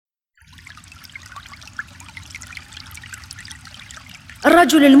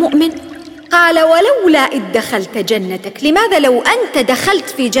الرجل المؤمن قال: ولولا إذ دخلت جنتك. لماذا لو أنت دخلت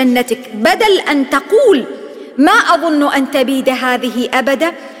في جنتك بدل أن تقول ما أظن أن تبيد هذه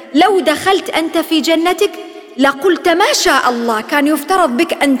أبدا، لو دخلت أنت في جنتك لقلت ما شاء الله. كان يفترض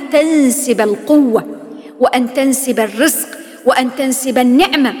بك أن تنسب القوة وأن تنسب الرزق وأن تنسب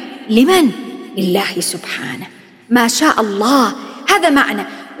النعمة لمن؟ لله سبحانه. ما شاء الله، هذا معنى.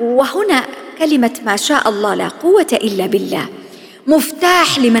 وهنا كلمة ما شاء الله لا قوة إلا بالله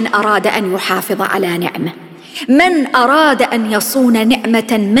مفتاح لمن أراد أن يحافظ على نعمة، من أراد أن يصون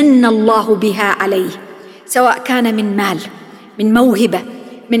نعمة من الله بها عليه، سواء كان من مال، من موهبة،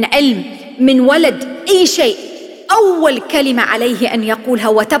 من علم، من ولد، أي شيء. أول كلمة عليه أن يقولها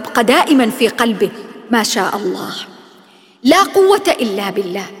وتبقى دائما في قلبه: ما شاء الله لا قوة إلا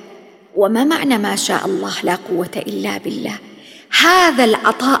بالله. وما معنى ما شاء الله لا قوة إلا بالله؟ هذا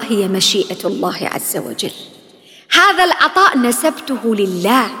العطاء هي مشيئة الله عز وجل. هذا العطاء نسبته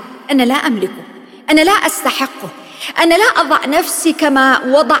لله، أنا لا أملكه، أنا لا أستحقه، أنا لا أضع نفسي كما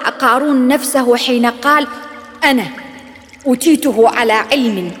وضع قارون نفسه حين قال: أنا أوتيته على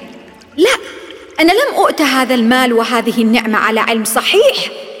علم. لا، أنا لم أؤت هذا المال وهذه النعمة على علم.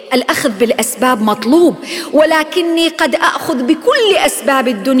 صحيح الأخذ بالأسباب مطلوب، ولكني قد أخذ بكل أسباب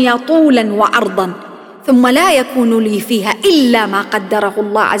الدنيا طولا وعرضا، ثم لا يكون لي فيها إلا ما قدره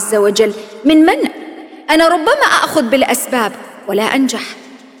الله عز وجل من منع. أنا ربما أخذ بالأسباب ولا أنجح،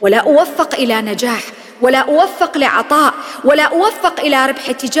 ولا أوفق إلى نجاح، ولا أوفق لعطاء، ولا أوفق إلى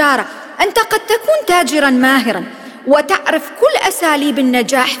ربح تجارة. أنت قد تكون تاجراً ماهراً وتعرف كل أساليب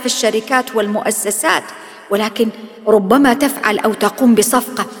النجاح في الشركات والمؤسسات، ولكن ربما تفعل أو تقوم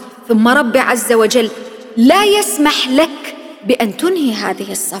بصفقة ثم رب عز وجل لا يسمح لك بأن تنهي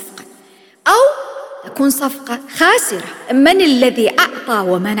هذه الصفقة، أو تكون صفقة خاسرة. من الذي أعطى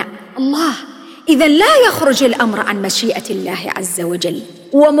ومنع؟ الله. إذن لا يخرج الأمر عن مشيئة الله عز وجل.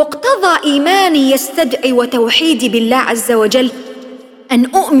 ومقتضى إيماني يستدعي وتوحيدي بالله عز وجل أن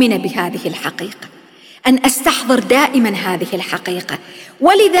أؤمن بهذه الحقيقة، أن أستحضر دائما هذه الحقيقة.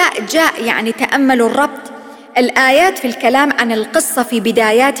 ولذا جاء تأملوا الربط الآيات في الكلام عن القصة في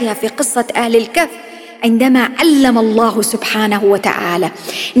بداياتها في قصة أهل الكهف، عندما علم الله سبحانه وتعالى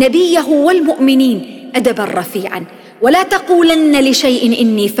نبيه والمؤمنين أدبا رفيعا: ولا تقولن لشيء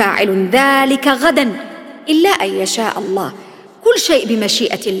إني فاعل ذلك غدا إلا أن يشاء الله. كل شيء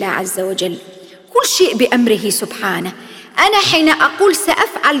بمشيئة الله عز وجل، كل شيء بأمره سبحانه. أنا حين أقول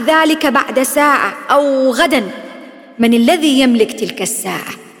سأفعل ذلك بعد ساعة أو غدا، من الذي يملك تلك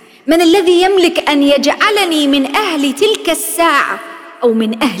الساعة؟ من الذي يملك أن يجعلني من أهل تلك الساعة أو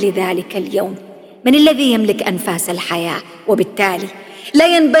من أهل ذلك اليوم؟ من الذي يملك أنفاس الحياة؟ وبالتالي لا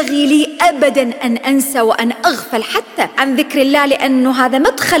ينبغي لي أبداً أن أنسى وأن أغفل حتى عن ذكر الله، لأنه هذا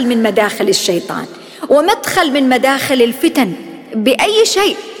مدخل من مداخل الشيطان ومدخل من مداخل الفتن. بأي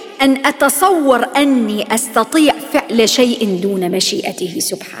شيء أن أتصور أني أستطيع فعل شيء دون مشيئته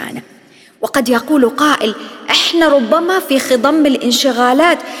سبحانه. وقد يقول قائل: إحنا ربما في خضم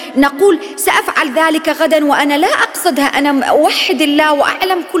الانشغالات نقول سأفعل ذلك غدا وأنا لا أقصدها، أنا أوحد الله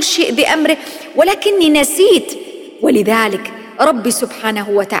وأعلم كل شيء بأمره ولكني نسيت. ولذلك ربي سبحانه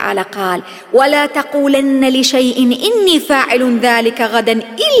وتعالى قال: ولا تقولن لشيء إني فاعل ذلك غدا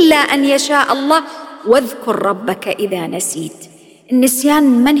إلا أن يشاء الله واذكر ربك إذا نسيت. النسيان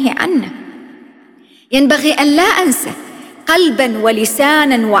منهي عنه، ينبغي أن لا أنسى قلبا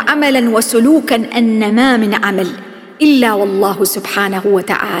ولسانا وعملا وسلوكا أن ما من عمل إلا والله سبحانه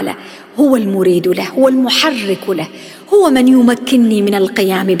وتعالى هو المريد له، هو المحرك له، هو من يمكنني من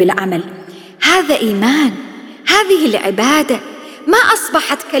القيام بالعمل. هذا إيمان، هذه العبادة. ما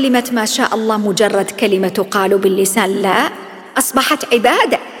أصبحت كلمة ما شاء الله مجرد كلمة تقال باللسان، لا، أصبحت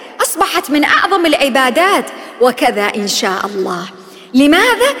عبادة، أصبحت من أعظم العبادات. وكذا إن شاء الله.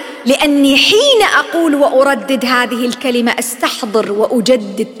 لماذا؟ لأني حين أقول وأردد هذه الكلمة أستحضر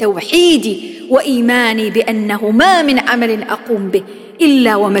وأجدد توحيدي وإيماني بأنه ما من عمل أقوم به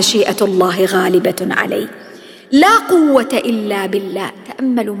إلا ومشيئة الله غالبة عليه. لا قوة إلا بالله.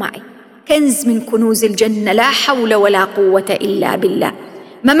 تأملوا معي، كنز من كنوز الجنة: لا حول ولا قوة إلا بالله.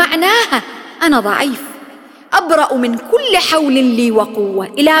 ما معناها؟ أنا ضعيف، أبرأ من كل حول لي وقوة.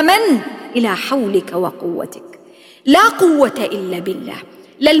 إلى من؟ إلى حولك وقوتك. لا قوة إلا بالله.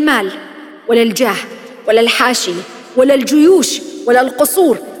 لا المال ولا الجاه ولا الحاشية ولا الجيوش ولا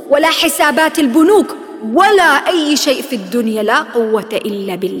القصور ولا حسابات البنوك ولا أي شيء في الدنيا. لا قوة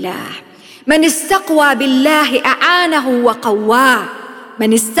إلا بالله. من استقوى بالله أعانه وقواه.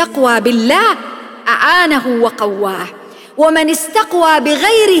 من استقوى بالله أعانه وقواه. ومن استقوى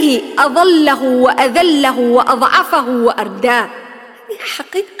بغيره أضله وأذله وأضعفه وأرداه. هذه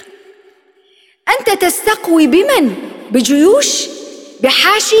حقيقة. أنت تستقوي بمن؟ بجيوش؟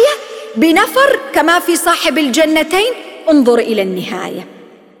 بحاشية، بنفر، كما في صاحب الجنتين. انظر إلى النهاية.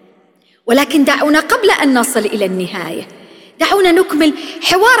 ولكن دعونا قبل أن نصل إلى النهاية، دعونا نكمل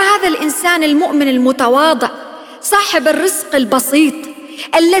حوار هذا الإنسان المؤمن المتواضع صاحب الرزق البسيط،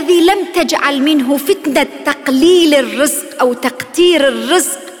 الذي لم تجعل منه فتنة تقليل الرزق أو تقتير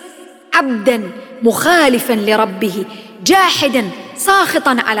الرزق، عبدا مخالفا لربه، جاحدا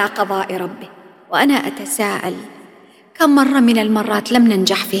ساخطا على قضاء ربه. وأنا أتساءل، كم مرة من المرات لم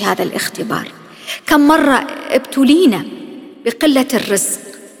ننجح في هذا الاختبار؟ كم مرة ابتلينا بقلة الرزق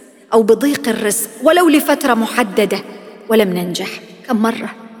أو بضيق الرزق ولو لفترة محددة ولم ننجح؟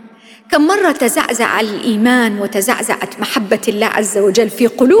 كم مرة تزعزع الإيمان وتزعزعت محبة الله عز وجل في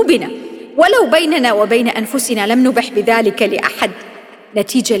قلوبنا، ولو بيننا وبين أنفسنا لم نبح بذلك لأحد،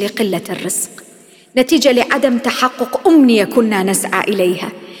 نتيجة لقلة الرزق، نتيجة لعدم تحقق أمنية كنا نسعى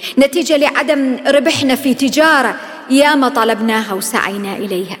إليها، نتيجة لعدم ربحنا في تجارة ياما طلبناها وسعينا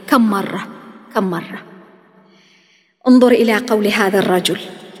إليها. كم مرة. انظر إلى قول هذا الرجل: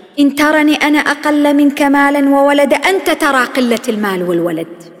 إن ترني أنا أقل منك مالا وولدا، أنت ترى قلة المال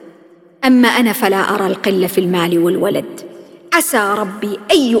والولد، أما أنا فلا أرى القلة في المال والولد. عسى ربي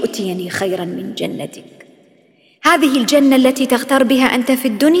أن يؤتيني خيرا من جنتك. هذه الجنة التي تغتر بها أنت في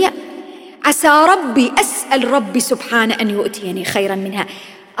الدنيا، عسى ربي، أسأل ربي سبحانه أن يؤتيني خيرا منها.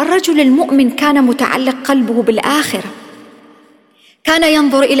 الرجل المؤمن كان متعلق قلبه بالآخرة، كان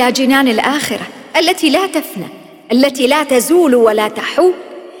ينظر إلى جنان الآخرة التي لا تفنى، التي لا تزول ولا تحول.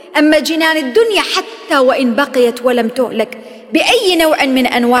 أما جنان الدنيا حتى وإن بقيت ولم تهلك بأي نوع من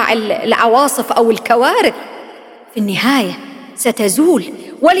أنواع العواصف أو الكوارث، في النهاية ستزول.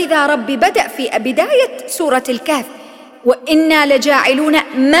 ولذا ربي بدأ في بداية سورة الكهف: وإنا لجاعلون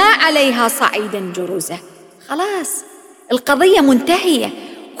ما عليها صعيدا جرزا. خلاص، القضية منتهية،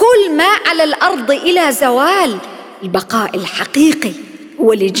 كل ما على الأرض إلى زوال. البقاء الحقيقي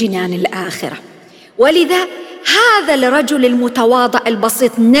هو لجنان الآخرة. ولذا هذا الرجل المتواضع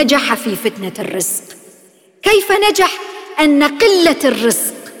البسيط نجح في فتنة الرزق. كيف نجح؟ أن قلة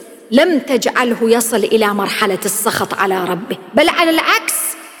الرزق لم تجعله يصل إلى مرحلة السخط على ربه، بل على العكس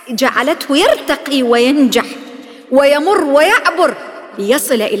جعلته يرتقي وينجح ويمر ويعبر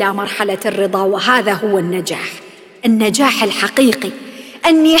ليصل إلى مرحلة الرضا. وهذا هو النجاح الحقيقي.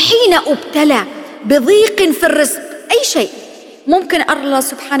 أني حين أبتلى بضيق في الرزق، أي شيء ممكن الله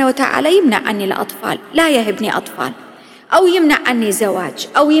سبحانه وتعالى يمنع عني الأطفال، لا يهبني أطفال، أو يمنع عني زواج،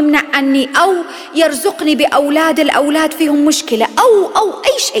 أو يمنع عني، أو يرزقني بأولاد الأولاد فيهم مشكلة، أو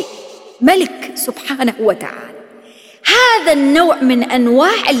أي شيء. ملك سبحانه وتعالى. هذا النوع من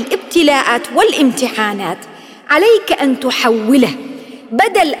أنواع الابتلاءات والامتحانات عليك أن تحوله،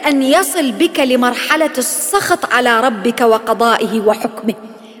 بدل أن يصل بك لمرحلة السخط على ربك وقضائه وحكمه،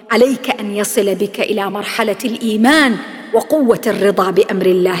 عليك أن يصل بك إلى مرحلة الإيمان وقوة الرضا بأمر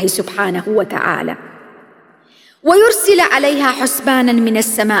الله سبحانه وتعالى، ويرسل عليها حسبانا من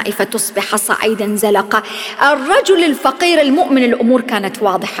السماء فتصبح صعيدا زلقا. الرجل الفقير المؤمن الأمور كانت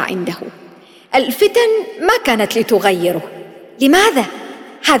واضحة عنده، الفتن ما كانت لتغيره. لماذا؟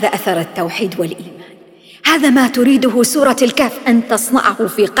 هذا أثر التوحيد والإيمان. هذا ما تريده سورة الكهف أن تصنعه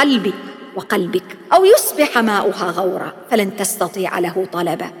في قلبي وقلبك. أو يصبح ماؤها غورا فلن تستطيع له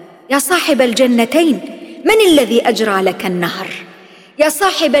طلبا. يا صاحب الجنتين، من الذي أجرى لك النهر؟ يا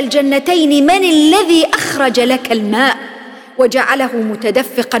صاحب الجنتين، من الذي أخرج لك الماء وجعله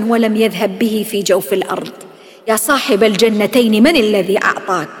متدفقا ولم يذهب به في جوف الأرض؟ يا صاحب الجنتين، من الذي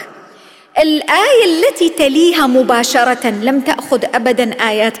أعطاك؟ الآية التي تليها مباشرة، لم تأخذ أبدا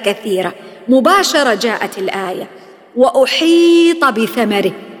آيات كثيرة، مباشرة جاءت الآية: وأحيط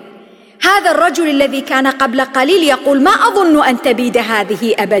بثمره. هذا الرجل الذي كان قبل قليل يقول: ما أظن أن تبيد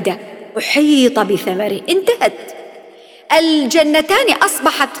هذه أبدا، أحيط بثمره، انتهت. الجنتان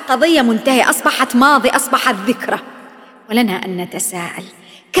أصبحت قضية منتهية، أصبحت ماضي، أصبحت ذكرى. ولنا أن نتساءل: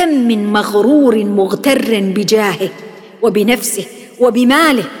 كم من مغرور مغتر بجاهه وبنفسه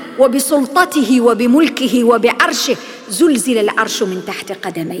وبماله وبسلطته وبملكه وبعرشه زلزل العرش من تحت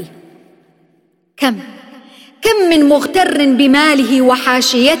قدميه. كم من مغتر بماله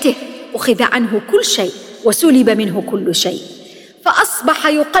وحاشيته أخذ عنه كل شيء وسلب منه كل شيء، فأصبح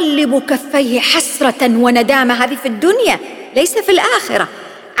يقلب كفيه حسرة وندامة، هذه في الدنيا ليس في الآخرة،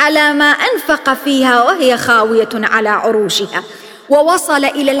 على ما أنفق فيها وهي خاوية على عروشها. ووصل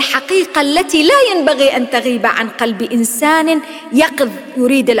إلى الحقيقة التي لا ينبغي أن تغيب عن قلب إنسان يقظ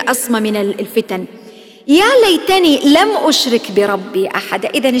يريد العصمة من الفتن: يا ليتني لم أشرك بربي أحد.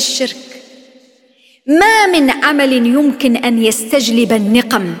 إذن الشرك ما من عمل يمكن أن يستجلب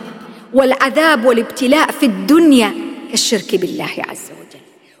النقم والعذاب والابتلاء في الدنيا كالشرك بالله عز وجل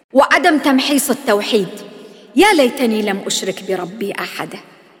وعدم تمحيص التوحيد. يا ليتني لم أشرك بربي أحدا.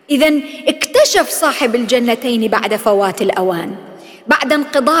 إذن اكتشف صاحب الجنتين بعد فوات الأوان، بعد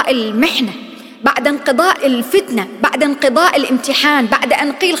انقضاء المحنة، بعد انقضاء الفتنة، بعد انقضاء الامتحان، بعد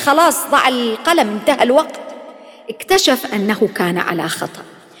أن قيل خلاص ضع القلم انتهى الوقت، اكتشف أنه كان على خطأ.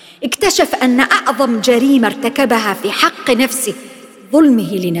 اكتشف أن أعظم جريمة ارتكبها في حق نفسه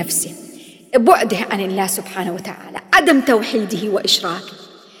ظلمه لنفسه، بعده عن الله سبحانه وتعالى، عدم توحيده وإشراكه.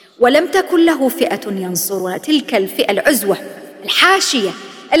 ولم تكن له فئة ينصرون، تلك الفئة العزوة الحاشية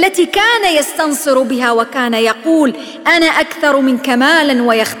التي كان يستنصر بها وكان يقول أنا أكثر منك مالا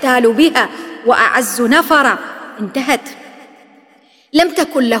ويختال بها وأعز نفرا، انتهت. لم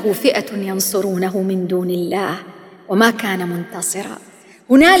تكن له فئة ينصرونه من دون الله وما كان منتصرا.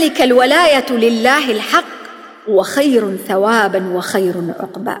 هنالك الولاية لله الحق، وخير ثوابا وخير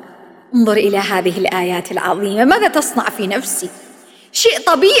عقبا. انظر إلى هذه الآيات العظيمة، ماذا تصنع في نفسي؟ شيء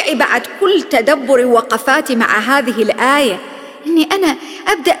طبيعي بعد كل تدبر وقفاتي مع هذه الآية إني أنا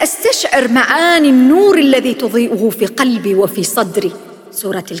أبدأ أستشعر معاني النور الذي تضيئه في قلبي وفي صدري.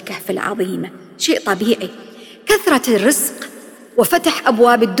 سورة الكهف العظيمة شيء طبيعي. كثرة الرزق وفتح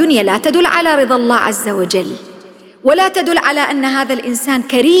أبواب الدنيا لا تدل على رضا الله عز وجل، ولا تدل على أن هذا الإنسان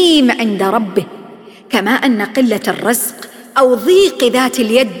كريم عند ربه، كما أن قلة الرزق أو ضيق ذات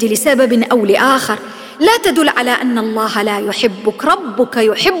اليد لسبب أو لآخر لا تدل على أن الله لا يحبك. ربك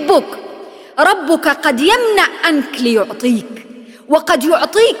يحبك. ربك قد يمنع عنك ليعطيك، وقد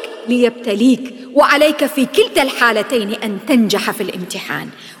يعطيك ليبتليك، وعليك في كلتا الحالتين أن تنجح في الامتحان،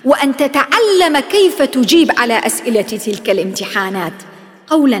 وأن تتعلم كيف تجيب على أسئلة تلك الامتحانات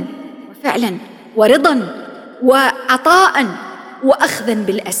قولا وفعلا ورضا وعطاء وأخذا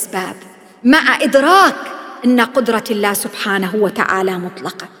بالأسباب، مع إدراك أن قدرة الله سبحانه وتعالى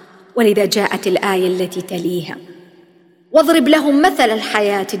مطلقة. ولذا جاءت الآية التي تليها: واضرب لهم مثل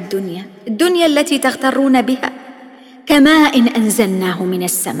الحياة الدنيا التي تغترون بها، كماء أنزلناه من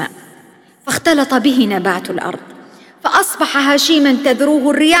السماء فاختلط به نبات الأرض فأصبح هشيما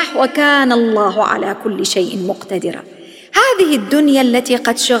تذروه الرياح وكان الله على كل شيء مقتدرا. هذه الدنيا التي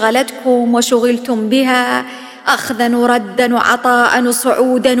قد شغلتكم وشغلتم بها أخذا وردا وعطاء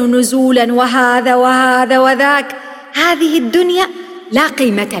وصعودا ونزولا وهذا وهذا وذاك، هذه الدنيا لا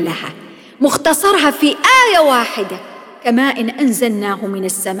قيمة لها. مختصرها في آية واحدة: كماء أنزلناه من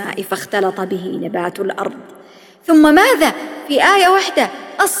السماء فاختلط به نبات الأرض. ثم ماذا؟ في آية واحدة: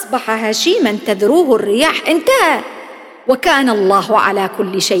 أصبح هشيما تذروه الرياح. انتهى. وكان الله على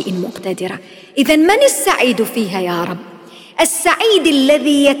كل شيء مقتدرا. إذن من السعيد فيها يا رب؟ السعيد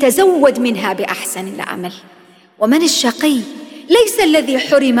الذي يتزود منها بأحسن العمل. ومن الشقي؟ ليس الذي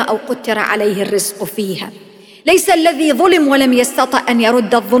حرم أو قتر عليه الرزق فيها، ليس الذي ظلم ولم يستطع أن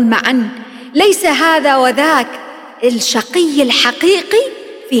يرد الظلم عنه، ليس هذا وذاك. الشقي الحقيقي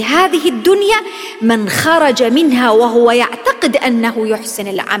في هذه الدنيا من خرج منها وهو يعتقد أنه يحسن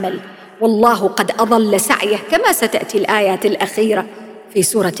العمل، والله قد أضل سعيه، كما ستأتي الآيات الأخيرة في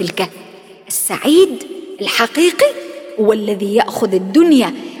سورة الكهف. السعيد الحقيقي هو الذي يأخذ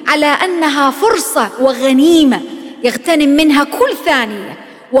الدنيا على أنها فرصة وغنيمة يغتنم منها كل ثانية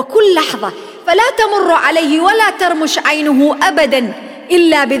وكل لحظة، فلا تمر عليه ولا ترمش عينه أبدا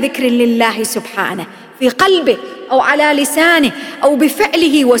إلا بذكر لله سبحانه في قلبه أو على لسانه أو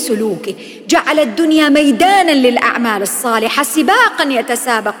بفعله وسلوكه. جعل الدنيا ميدانا للأعمال الصالحة، سباقا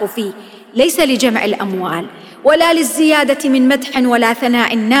يتسابق فيه، ليس لجمع الأموال ولا للزيادة من مدح ولا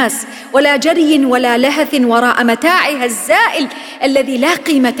ثناء الناس ولا جري ولا لهث وراء متاعها الزائل الذي لا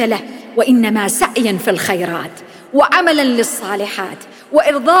قيمة له، وإنما سعيا في الخيرات وعملا للصالحات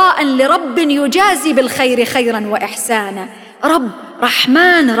وإرضاء لرب يجازي بالخير خيرا وإحسانا. رب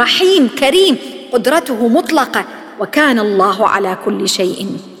رحمن رحيم كريم، قدرته مطلقة، وكان الله على كل شيء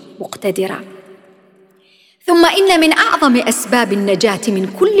مقتدرا. ثم إن من أعظم أسباب النجاة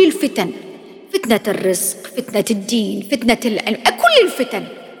من كل الفتن، فتنة الرزق، فتنة الدين، فتنة العلم، كل الفتن،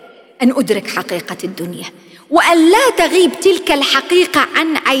 أن أدرك حقيقة الدنيا وأن لا تغيب تلك الحقيقة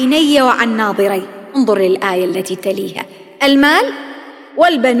عن عيني وعن ناظري. انظر للآية التي تليها: المال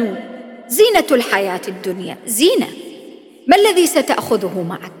والبنون زينة الحياة الدنيا. زينة، ما الذي ستأخذه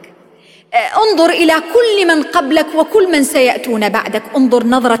معك؟ انظر إلى كل من قبلك وكل من سيأتون بعدك، انظر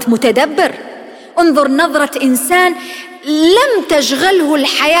نظرة متدبر، انظر نظرة إنسان لم تشغله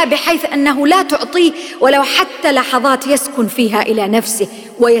الحياة بحيث أنه لا تعطيه ولو حتى لحظات يسكن فيها إلى نفسه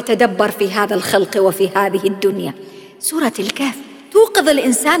ويتدبر في هذا الخلق وفي هذه الدنيا. سورة الكهف توقظ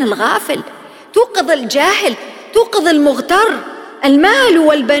الإنسان الغافل، توقظ الجاهل، توقظ المغتر. المال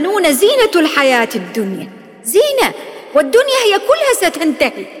والبنون زينة الحياة الدنيا، زينة، والدنيا هي كلها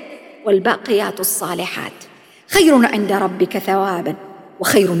ستنتهي، والباقيات الصالحات خير عند ربك ثوابا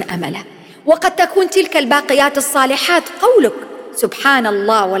وخير أملا. وقد تكون تلك الباقيات الصالحات قولك سبحان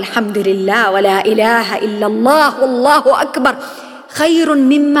الله والحمد لله ولا إله إلا الله والله أكبر خير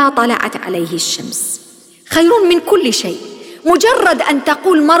مما طلعت عليه الشمس، خير من كل شيء. مجرد أن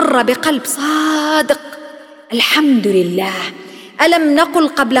تقول مرة بقلب صادق الحمد لله. ألم نقل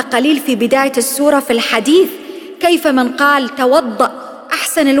قبل قليل في بداية السورة في الحديث كيف من قال توضأ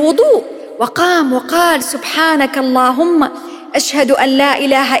أحسن الوضوء وقام وقال سبحانك اللهم أشهد أن لا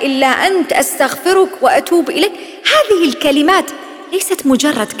إله إلا أنت أستغفرك وأتوب إليك. هذه الكلمات ليست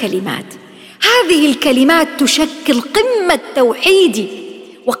مجرد كلمات، هذه الكلمات تشكل قمة توحيدي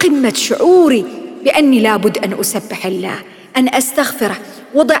وقمة شعوري بأني لابد أن أسبح الله، أن أستغفره.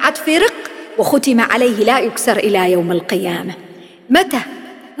 وضعت في رق وختم عليه لا يكسر إلى يوم القيامة. متى؟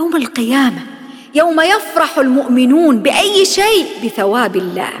 يوم القيامة، يوم يفرح المؤمنون بأي شيء؟ بثواب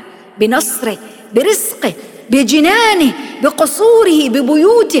الله، بنصره، برزقه، بجنانه، بقصوره،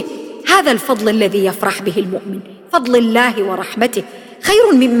 ببيوته. هذا الفضل الذي يفرح به المؤمن، فضل الله ورحمته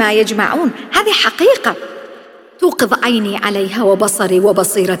خير مما يجمعون. هذه حقيقة توقظ عيني عليها وبصري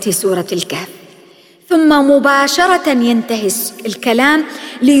وبصيرتي سورة الكهف. ثم مباشرة ينتهي الكلام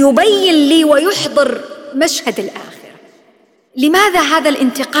ليبين لي ويحضر مشهد الآخرة. لماذا هذا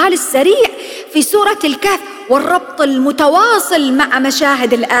الانتقال السريع في سورة الكهف والربط المتواصل مع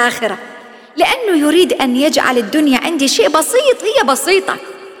مشاهد الآخرة؟ لأنه يريد أن يجعل الدنيا عندي شيء بسيط، هي بسيطة.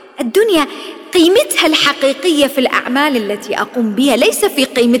 الدنيا قيمتها الحقيقية في الأعمال التي أقوم بها، ليس في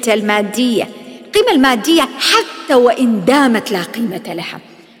قيمتها المادية. القيمة المادية حتى وإن دامت لا قيمة لها.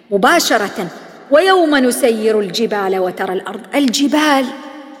 مباشرة ويوم نسير الجبال وترى الأرض، الجبال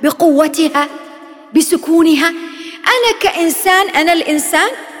بقوتها بسكونها. أنا كإنسان، أنا الإنسان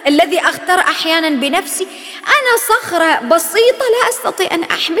الذي أغتر أحيانا بنفسي، أنا صخرة بسيطة لا أستطيع أن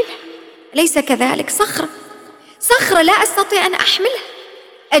أحملها، ليس كذلك؟ صخرة لا أستطيع أن أحملها.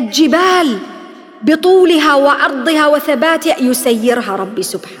 الجبال بطولها وعرضها وثباتها يسيرها ربي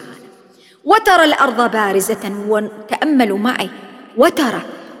سبحانه. وترى الأرض بارزة، وتأملوا معي، وترى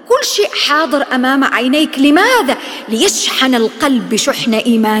كل شيء حاضر أمام عينيك. لماذا؟ ليشحن القلب بشحنة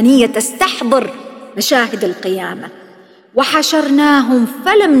إيمانية تستحضر مشاهد القيامة. وحشرناهم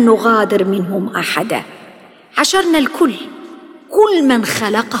فلم نغادر منهم أحدا. حشرنا الكل، كل من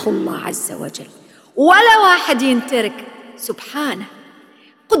خلقه الله عز وجل، ولا واحد ينترك. سبحانه،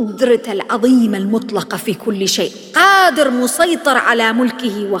 قدرة العظيمة المطلقة في كل شيء، قادر مسيطر على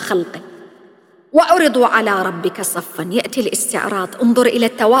ملكه وخلقه. وعرضوا على ربك صفا، يأتي الاستعراض. انظر إلى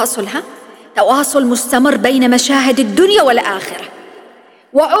التواصل، تواصل مستمر بين مشاهد الدنيا والآخرة.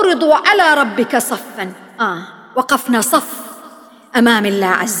 وعرضوا على ربك صفا، وقفنا صف أمام الله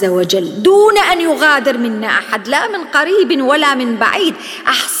عز وجل دون أن يغادر منا أحد، لا من قريب ولا من بعيد.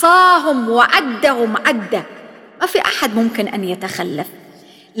 أحصاهم وعدهم عدا، ما في أحد ممكن أن يتخلف.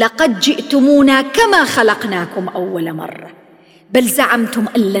 لقد جئتمونا كما خلقناكم أول مرة، بل زعمتم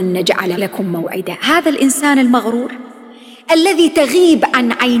أن لن نجعل لكم موعدا. هذا الإنسان المغرور الذي تغيب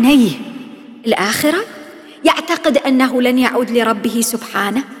عن عينيه الآخرة يعتقد أنه لن يعود لربه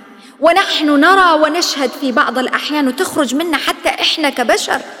سبحانه. ونحن نرى ونشهد في بعض الأحيان، وتخرج منا حتى إحنا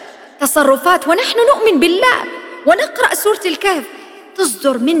كبشر تصرفات ونحن نؤمن بالله ونقرأ سورة الكهف،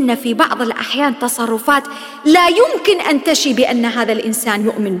 تصدر منا في بعض الأحيان تصرفات لا يمكن أن تشي بأن هذا الإنسان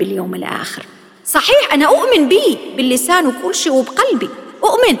يؤمن باليوم الآخر. صحيح أنا أؤمن به باللسان وكل شيء وبقلبي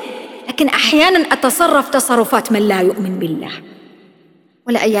أؤمن، لكن أحيانا أتصرف تصرفات من لا يؤمن بالله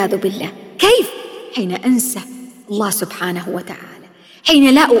والعياذ بالله. كيف؟ حين أنسى الله سبحانه وتعالى،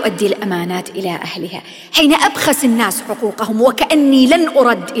 حين لا أؤدي الأمانات إلى أهلها، حين أبخس الناس حقوقهم وكأني لن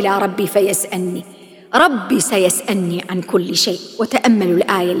أرد إلى ربي فيسألني. ربي سيسألني عن كل شيء. وتأملوا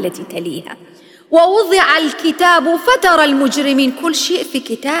الآية التي تليها: ووضع الكتاب فترى المجرمين. كل شيء في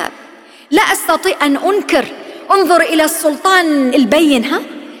كتاب، لا أستطيع أن أنكر. انظر إلى السلطان البين،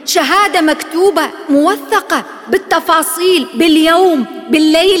 شهادة مكتوبة موثقة بالتفاصيل، باليوم،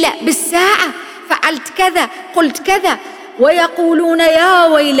 بالليلة، بالساعة، فعلت كذا، قلت كذا. ويقولون يا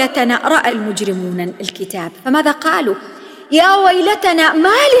ويلتنا، رأى المجرمون الكتاب فماذا قالوا؟ يا ويلتنا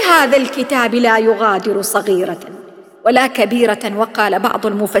ما لهذا الكتاب لا يغادر صغيرة ولا كبيرة. وقال بعض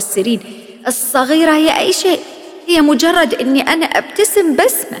المفسرين الصغيرة هي أي شيء، هي مجرد أني أنا أبتسم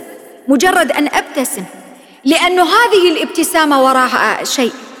بسمة، مجرد أن أبتسم، لأنه هذه الابتسامة وراها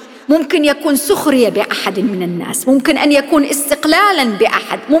شيء. ممكن يكون سخرية بأحد من الناس، ممكن أن يكون استقلالا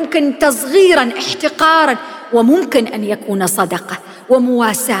بأحد، ممكن تصغيرا، احتقارا، وممكن أن يكون صدقة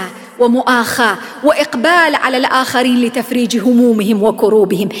ومواساة ومؤاخاة وإقبال على الآخرين لتفريج همومهم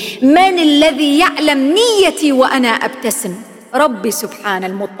وكروبهم. من الذي يعلم نيتي وأنا أبتسم؟ ربي سبحانه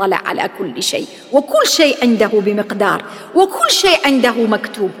المطلع على كل شيء، وكل شيء عنده بمقدار، وكل شيء عنده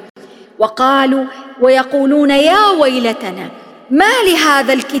مكتوب. وقالوا ويقولون يا ويلتنا ما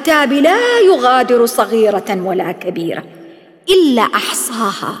لهذا الكتاب لا يغادر صغيرة ولا كبيرة إلا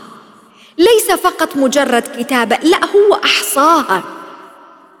أحصاها. ليس فقط مجرد كتابة، لا، هو أحصاها.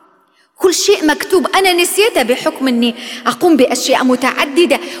 كل شيء مكتوب. أنا نسيته بحكم أني أقوم بأشياء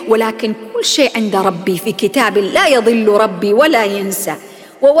متعددة، ولكن كل شيء عند ربي في كتاب لا يضل ربي ولا ينسى.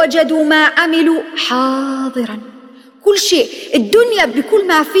 ووجدوا ما عملوا حاضرا. كل شيء، الدنيا بكل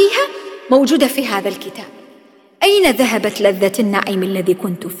ما فيها موجودة في هذا الكتاب. أين ذهبت لذة النعيم الذي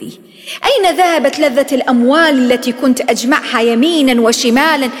كنت فيه؟ أين ذهبت لذة الأموال التي كنت أجمعها يمينا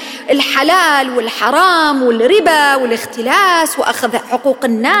وشمالا، الحلال والحرام والربا والاختلاس وأخذ حقوق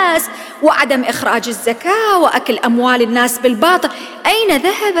الناس وعدم إخراج الزكاة وأكل أموال الناس بالباطل؟ أين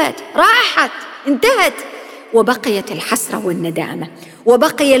ذهبت؟ راحت، انتهت. وبقيت الحسرة والندامة،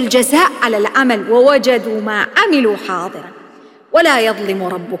 وبقي الجزاء على العمل. ووجدوا ما عملوا حاضرا ولا يظلم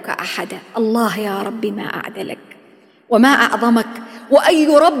ربك أحدا. الله يا رب ما أعدلك وما أعظمك، وأي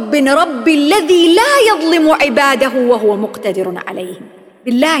رب الذي لا يظلم عباده وهو مقتدر عليهم.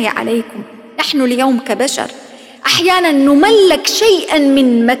 بالله عليكم، نحن اليوم كبشر أحيانا نملك شيئا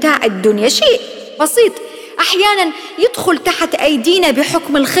من متاع الدنيا، شيء بسيط أحيانا يدخل تحت أيدينا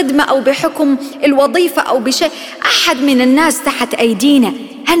بحكم الخدمة أو بحكم الوظيفة أو بشيء. أحد من الناس تحت أيدينا،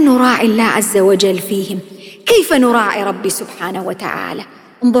 هل نراعي الله عز وجل فيهم؟ كيف نراعي ربي سبحانه وتعالى؟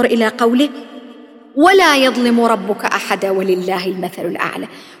 انظر إلى قوله ولا يظلم ربك أحدا ولله المثل الأعلى.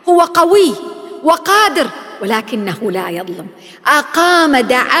 هو قوي وقادر ولكنه لا يظلم. أقام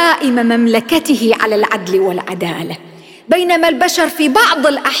دعائم مملكته على العدل والعدالة، بينما البشر في بعض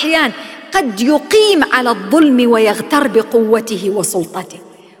الأحيان قد يقيم على الظلم ويغتر بقوته وسلطته.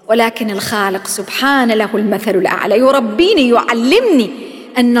 ولكن الخالق سبحانه له المثل الأعلى، يربيني يعلمني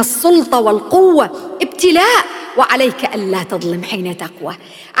أن السلطة والقوة ابتلاء، وعليك ألا تظلم حين تقوى.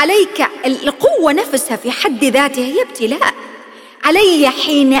 عليك القوة نفسها في حد ذاتها هي ابتلاء. علي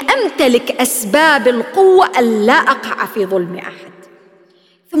حين أمتلك أسباب القوة ألا أقع في ظلم أحد.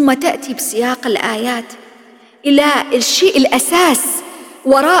 ثم تأتي بسياق الآيات إلى الشيء الأساس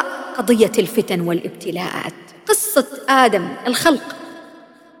وراء قضية الفتن والابتلاءات، قصة آدم، الخلق،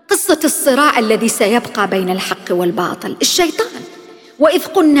 قصة الصراع الذي سيبقى بين الحق والباطل، الشيطان. وإذ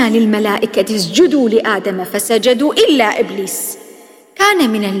قلنا للملائكة اسجدوا لآدم فسجدوا إلا إبليس كان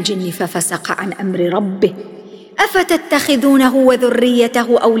من الجن ففسق عن أمر ربه أفتتخذونه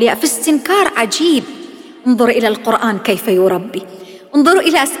وذريته أولياء، في استنكار عجيب. انظر إلى القرآن كيف يربي. انظروا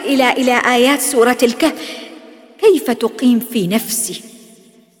إلى آيات سورة الكهف كيف تقيم في نفسي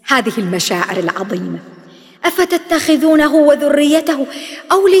هذه المشاعر العظيمة. أفتتخذونه وذريته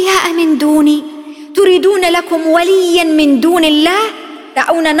أولياء من دوني تريدون لكم وليا من دون الله.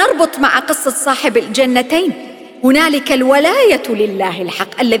 دعونا نربط مع قصة صاحب الجنتين. هنالك الولاية لله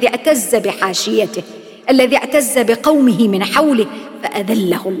الحق الذي اعتز بحاشيته، الذي اعتز بقومه من حوله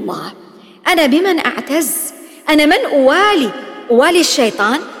فأذله الله. أنا بمن أعتز؟ أنا من أوالي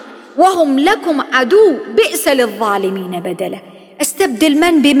الشيطان وهم لكم عدو، بئس للظالمين بدلا. أستبدل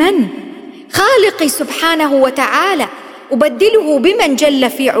من بمن؟ خالقي سبحانه وتعالى أبدله بمن جل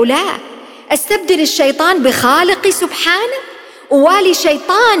في علاه. أستبدل الشيطان بخالقي سبحانه، أوالي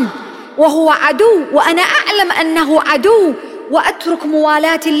شيطان وهو عدو وأنا أعلم أنه عدو، وأترك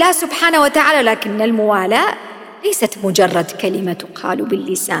موالاة الله سبحانه وتعالى. لكن الموالاة ليست مجرد كلمة تقال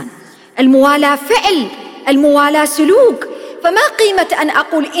باللسان، الموالاة فعل، الموالاة سلوك. فما قيمة أن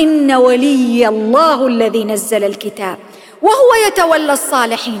أقول إن ولي الله الذي نزل الكتاب وهو يتولى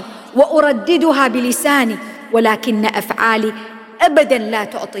الصالحين وأرددها بلساني، ولكن أفعالي أبدا لا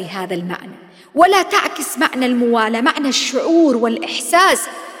تعطي هذا المعنى ولا تعكس معنى الموالاة، معنى الشعور والإحساس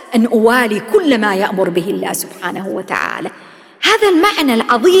أن أوالي كل ما يأمر به الله سبحانه وتعالى. هذا المعنى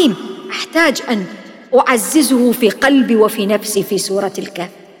العظيم أحتاج أن أعززه في قلبي وفي نفسي في سورة الكهف.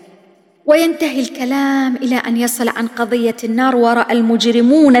 وينتهي الكلام إلى أن يصل عن قضية النار. ورأى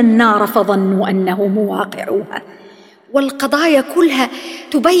المجرمون النار فظنوا أنهم واقعوها. والقضايا كلها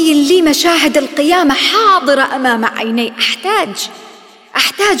تبين لي مشاهد القيامة حاضرة أمام عيني.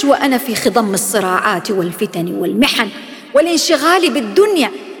 أحتاج وأنا في خضم الصراعات والفتن والمحن والانشغال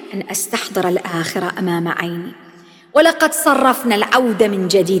بالدنيا أن أستحضر الآخرة أمام عيني. ولقد صرفنا العودة من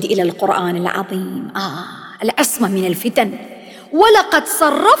جديد إلى القرآن العظيم، العصمة من الفتن. ولقد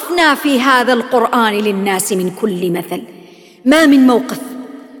صرفنا في هذا القرآن للناس من كل مثل. ما من موقف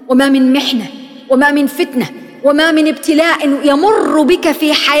وما من محنة وما من فتنة وما من ابتلاء يمر بك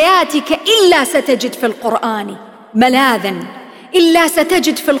في حياتك إلا ستجد في القرآن ملاذا، إلا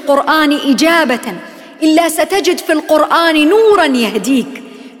ستجد في القرآن إجابة، إلا ستجد في القرآن نورا يهديك،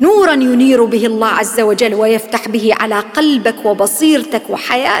 نورا ينير به الله عز وجل ويفتح به على قلبك وبصيرتك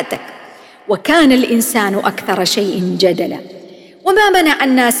وحياتك. وكان الإنسان أكثر شيء جدلا. وما منع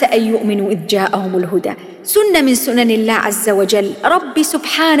الناس أن يؤمنوا إذ جاءهم الهدى، سنة من سنن الله عز وجل. رب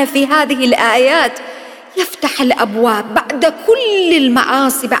سبحانه في هذه الآيات يفتح الأبواب بعد كل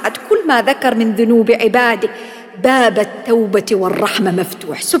المعاصي، بعد كل ما ذكر من ذنوب عباده، باب التوبة والرحمة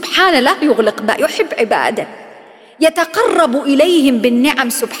مفتوح. سبحانه لا يغلق باب، يحب عباده، يتقرب إليهم بالنعم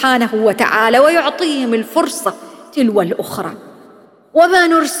سبحانه وتعالى ويعطيهم الفرصة تلو الأخرى. وما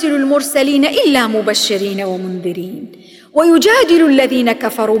نرسل المرسلين إلا مبشرين ومنذرين ويجادل الذين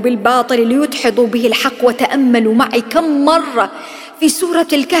كفروا بالباطل ليدحضوا به الحق. وتأملوا معي كم مرة في سورة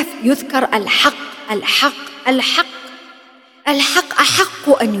الكهف يذكر الحق الحق الحق. الحق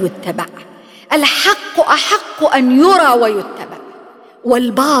أحق أن يتبع، الحق أحق أن يرى ويتبع،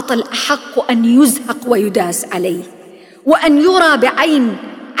 والباطل أحق أن يزهق ويداس عليه، وأن يرى بعين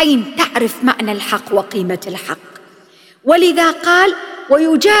تعرف معنى الحق وقيمة الحق. ولذا قال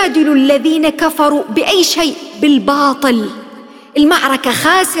ويجادل الذين كفروا بأي شيء؟ بالباطل. المعركة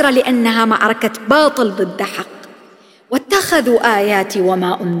خاسرة لأنها معركة باطل ضد حق. واتخذوا آياتي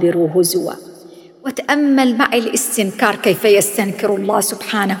وما أنذروا هزوا. وتأمل معي الاستنكار، كيف يستنكر الله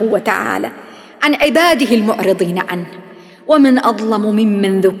سبحانه وتعالى عن عباده المعرضين عنه. ومن أظلم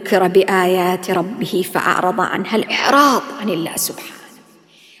ممن ذكر بآيات ربه فأعرض عنها. الإعراض عن الله سبحانه،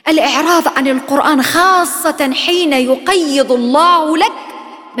 الإعراض عن القرآن، خاصة حين يقيض الله لك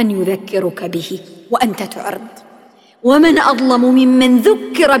من يذكرك به وأنت تعرض. ومن أظلم ممن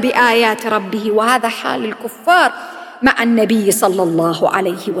ذكر بآيات ربه، وهذا حال الكفار مع النبي صلى الله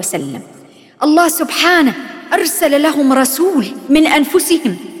عليه وسلم. الله سبحانه أرسل لهم رسول من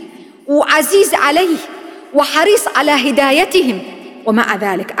أنفسهم وعزيز عليه وحريص على هدايتهم، ومع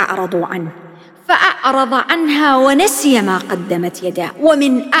ذلك أعرضوا عنه، فأعرض عنها ونسي ما قدمت يداه.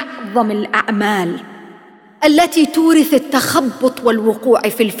 ومن أعظم الأعمال التي تورث التخبط والوقوع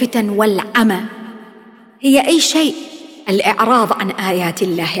في الفتن والعمى هي أي شيء؟ الإعراض عن آيات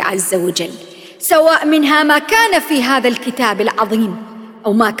الله عز وجل، سواء منها ما كان في هذا الكتاب العظيم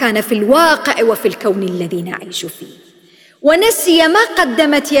أو ما كان في الواقع وفي الكون الذي نعيش فيه. ونسي ما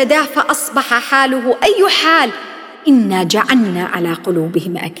قدمت يداه فأصبح حاله أي حال؟ إنا جعلنا على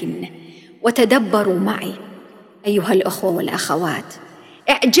قلوبهم أكنة. وتدبروا معي أيها الأخوة والأخوات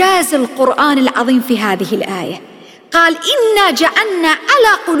إعجاز القرآن العظيم في هذه الآية. قال إنا جعلنا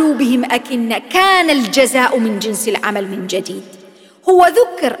على قلوبهم أكنة، كان الجزاء من جنس العمل من جديد. هو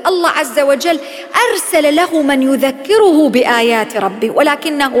ذكر، الله عز وجل أرسل له من يذكره بآيات ربه،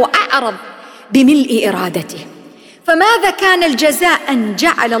 ولكنه أعرض بملء إرادته. فماذا كان الجزاء؟ أن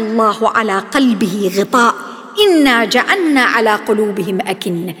جعل الله على قلبه غطاء. إنا جعلنا على قلوبهم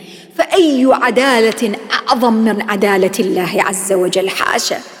أكنة. فأي عدالة أعظم من عدالة الله عز وجل؟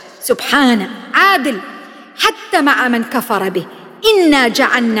 حاشا، سبحانه عادل حتى مع من كفر به. إنا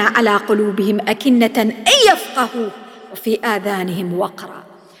جعلنا على قلوبهم أكنة أن يفقهوا وفي آذانهم وقرا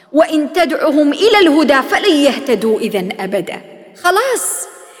وإن تدعهم إلى الهدى فلن يهتدوا إذن أبدا. خلاص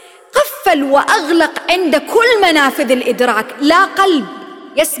قفل وأغلق عند كل منافذ الإدراك، لا قلب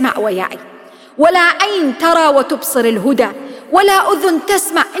يسمع ويعي، ولا عين ترى وتبصر الهدى، ولا أذن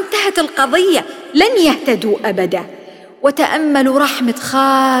تسمع. انتهت القضية، لن يهتدوا أبدا. وتأملوا رحمة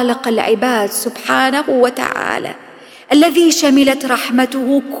خالق العباد سبحانه وتعالى، الذي شملت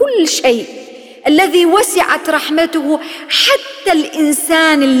رحمته كل شيء، الذي وسعت رحمته حتى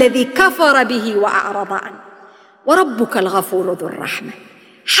الإنسان الذي كفر به وأعرض عنه. وربك الغفور ذو الرحمة،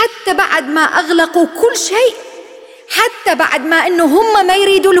 حتى بعد ما أغلقوا كل شيء، حتى بعد ما إنه هم ما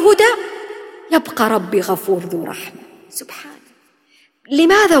يريدوا الهدى، يبقى ربي غفور ذو رحمة سبحانه.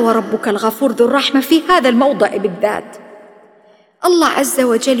 لماذا وربك الغفور ذو الرحمة في هذا الموضع بالذات؟ الله عز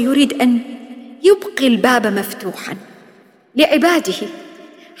وجل يريد أن يبقي الباب مفتوحا لعباده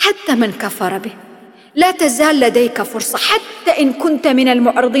حتى من كفر به. لا تزال لديك فرصة، حتى إن كنت من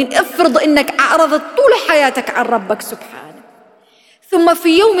المعرضين. افرض أنك أعرضت طول حياتك عن ربك سبحانه، ثم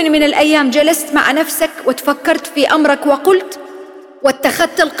في يوم من الأيام جلست مع نفسك وتفكرت في أمرك وقلت،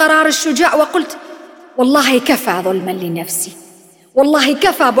 واتخذت القرار الشجاع وقلت والله كفى ظلما لنفسي، والله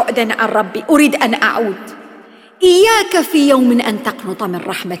كفى بعدا عن ربي، أريد أن أعود. إياك في يوم أن تقنط من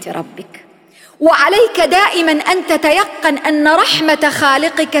رحمة ربك، وعليك دائما أن تتيقن أن رحمة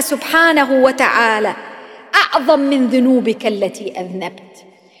خالقك سبحانه وتعالى أعظم من ذنوبك التي أذنبت،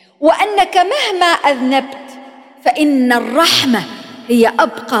 وأنك مهما أذنبت فإن الرحمة هي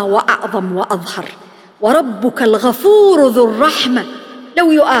أبقى وأعظم وأظهر. وربك الغفور ذو الرحمة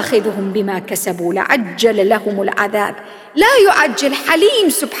لو يؤاخذهم بما كسبوا لعجل لهم العذاب. لا يعجل، حليم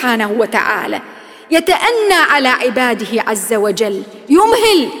سبحانه وتعالى، يتأنى على عباده عز وجل،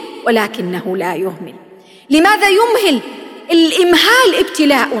 يمهل ولكنه لا يهمل. لماذا يمهل؟ الإمهال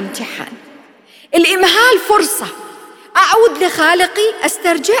ابتلاء وامتحان. الإمهال فرصة أعود لخالقي،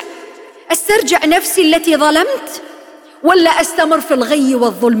 أسترجع نفسي التي ظلمت، ولا أستمر في الغي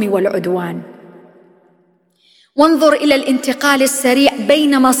والظلم والعدوان؟ وانظر إلى الانتقال السريع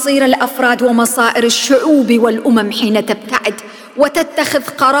بين مصير الأفراد ومصائر الشعوب والأمم حين تبتعد وتتخذ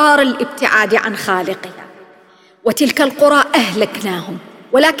قرار الابتعاد عن خالقها. وتلك القرى أهلكناهم،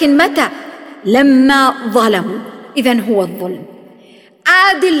 ولكن متى؟ لما ظلموا. إذن هو الظلم.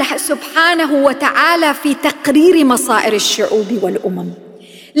 عادل سبحانه وتعالى في تقرير مصائر الشعوب والأمم،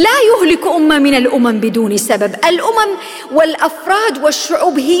 لا يهلك أمة من الأمم بدون سبب. الأمم والأفراد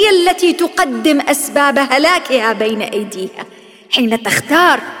والشعوب هي التي تقدم أسباب هلاكها بين أيديها حين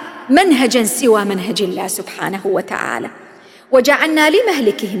تختار منهجا سوى منهج الله سبحانه وتعالى. وجعلنا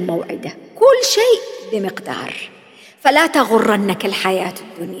لمهلكهم موعدا، كل شيء بمقدار. فلا تغرنك الحياة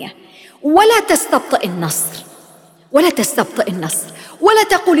الدنيا، ولا تستبطئ النصر، ولا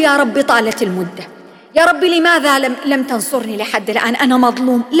تقول يا رب طالت المدة، يا رب لماذا لم تنصرني لحد الآن، أنا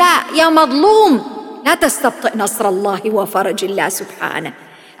مظلوم. لا يا مظلوم، لا تستبطئ نصر الله وفرج الله سبحانه.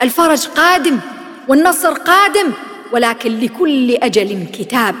 الفرج قادم والنصر قادم، ولكن لكل أجل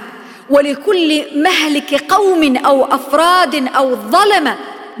كتاب، ولكل مهلك قوم أو أفراد أو ظلم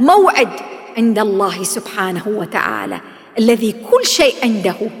موعد عند الله سبحانه وتعالى الذي كل شيء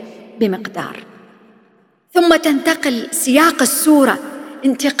عنده بمقدار. ثم تنتقل سياق السورة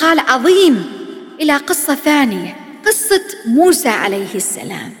انتقال عظيم إلى قصة ثانية، قصة موسى عليه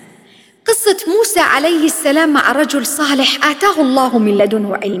السلام. قصة موسى عليه السلام مع رجل صالح آتاه الله من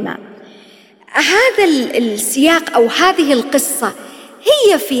لدنه علما. هذا السياق أو هذه القصة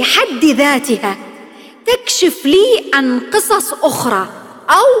هي في حد ذاتها تكشف لي عن قصص أخرى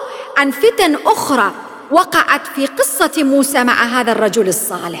أو عن فتن أخرى وقعت في قصة موسى مع هذا الرجل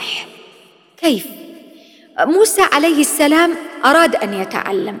الصالح. كيف؟ موسى عليه السلام أراد أن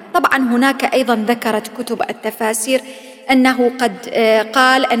يتعلم. طبعا هناك أيضا ذكرت كتب التفاسير أنه قد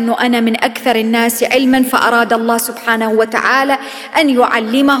قال أنه أنا من أكثر الناس علما، فأراد الله سبحانه وتعالى أن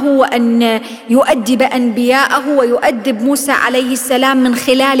يعلمه وأن يؤدب أنبياءه ويؤدب موسى عليه السلام من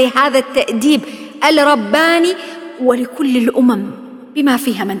خلال هذا التأديب الرباني ولكل الأمم بما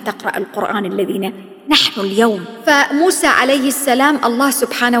فيها من تقرأ القرآن الذين نحن اليوم. فموسى عليه السلام الله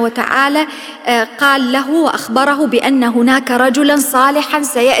سبحانه وتعالى قال له وأخبره بأن هناك رجلا صالحا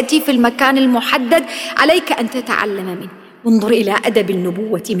سيأتي في المكان المحدد، عليك أن تتعلم منه. انظر إلى أدب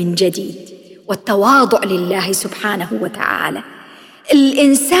النبوة من جديد والتواضع لله سبحانه وتعالى.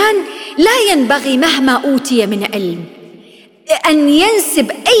 الإنسان لا ينبغي مهما أوتي من علم أن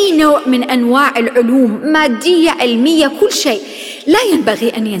ينسب أي نوع من أنواع العلوم، مادية علمية كل شيء، لا ينبغي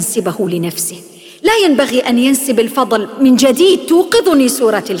أن ينسبه لنفسه، لا ينبغي أن ينسب الفضل. من جديد توقظني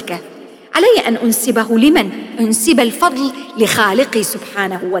سورة الكهف، علي أن أنسبه لمن؟ أنسب الفضل لخالقي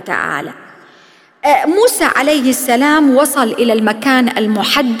سبحانه وتعالى. موسى عليه السلام وصل إلى المكان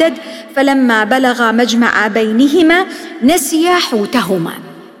المحدد، فلما بلغ مجمع بينهما نسي حوتهما.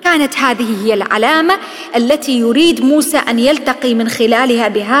 كانت هذه هي العلامة التي يريد موسى أن يلتقي من خلالها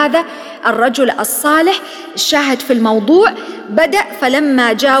بهذا الرجل الصالح. الشاهد في الموضوع بدأ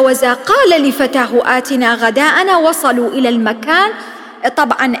فلما جاوز قال لفتاه آتنا غداءنا. وصلوا إلى المكان،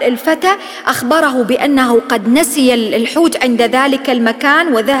 طبعا الفتى أخبره بأنه قد نسي الحوت عند ذلك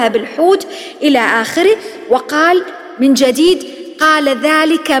المكان وذهب الحوت إلى آخره. وقال من جديد قال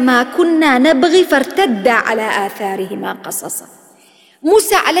ذلك ما كنا نبغي فارتدا على آثارهما قصصا.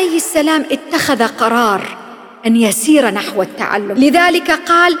 موسى عليه السلام اتخذ قرار أن يسير نحو التعلم، لذلك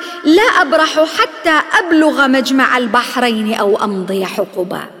قال لا أبرح حتى أبلغ مجمع البحرين أو أمضي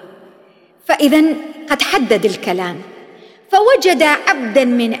حقبا. فإذن قد حدد الكلام. فوجد عبدا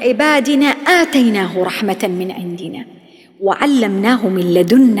من عبادنا آتيناه رحمة من عندنا وعلمناه من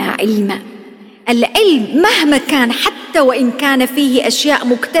لدنا علما. العلم مهما كان حتى وإن كان فيه أشياء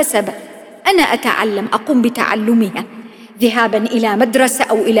مكتسبة، أنا أتعلم، أقوم بتعلمها ذهابا إلى مدرسة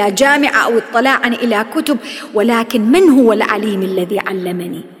أو إلى جامعة أو اطلاعا إلى كتب، ولكن من هو العليم الذي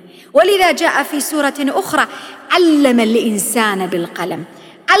علمني؟ ولذا جاء في سورة أخرى علم الإنسان بالقلم،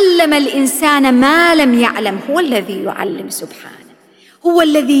 علم الإنسان ما لم يعلم. هو الذي يعلم سبحانه، هو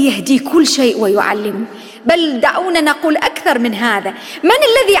الذي يهدي كل شيء ويعلمه. بل دعونا نقول أكثر من هذا، من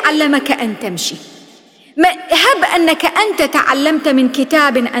الذي علمك أن تمشي؟ هب أنك أنت تعلمت من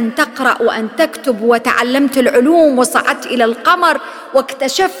كتاب أن تقرأ وأن تكتب، وتعلمت العلوم وصعدت إلى القمر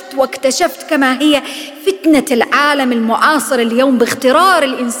واكتشفت كما هي فتنة العالم المعاصر اليوم باغترار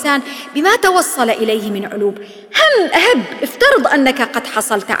الإنسان بما توصل إليه من علوم. افترض أنك قد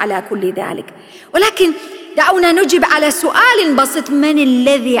حصلت على كل ذلك، ولكن دعونا نجب على سؤال بسيط: من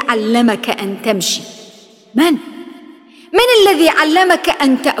الذي علمك أن تمشي؟ من الذي علمك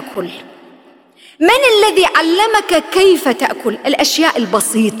أن تأكل؟ من الذي علمك كيف تأكل؟ الأشياء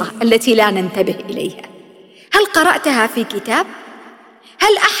البسيطة التي لا ننتبه إليها. هل قرأتها في كتاب؟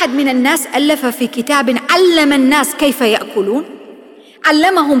 هل أحد من الناس ألف في كتاب علم الناس كيف يأكلون؟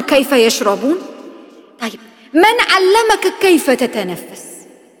 علمهم كيف يشربون؟ طيب، من علمك كيف تتنفس؟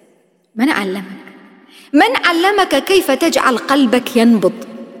 من علمك؟ من علمك كيف تجعل قلبك ينبض؟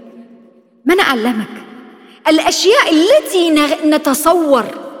 من علمك؟ الأشياء التي نتصور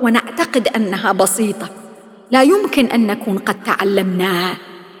ونعتقد أنها بسيطة لا يمكن أن نكون قد تعلمناها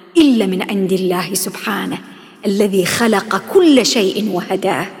إلا من عند الله سبحانه، الذي خلق كل شيء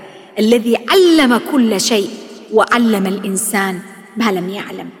وهداه، الذي علم كل شيء وعلم الإنسان ما لم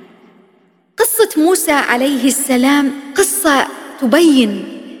يعلم. قصة موسى عليه السلام قصة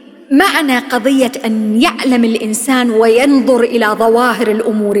تبين معنى قضية أن يعلم الإنسان وينظر إلى ظواهر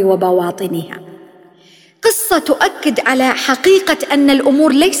الأمور وبواطنها. قصة تؤكد على حقيقة أن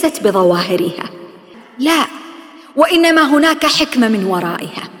الأمور ليست بظواهرها، لا، وإنما هناك حكمة من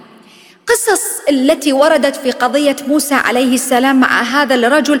ورائها. قصص التي وردت في قضية موسى عليه السلام مع هذا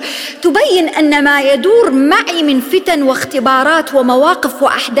الرجل تبين أن ما يدور معي من فتن واختبارات ومواقف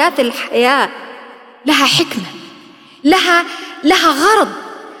وأحداث الحياة لها حكمة، لها غرض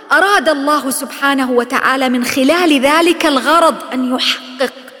أراد الله سبحانه وتعالى من خلال ذلك الغرض أن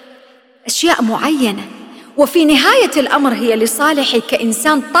يحقق أشياء معينة، وفي نهاية الأمر هي لصالحي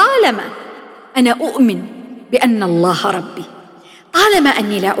كإنسان. طالما أنا أؤمن بأن الله ربي، طالما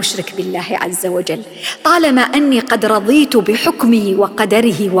أني لا أشرك بالله عز وجل، طالما أني قد رضيت بحكمه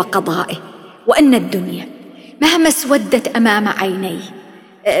وقدره وقضائه، وأن الدنيا مهما اسودت أمام عيني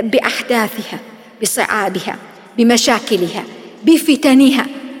بأحداثها بصعابها بمشاكلها بفتنها،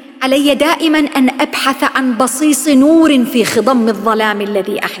 علي دائما أن أبحث عن بصيص نور في خضم الظلام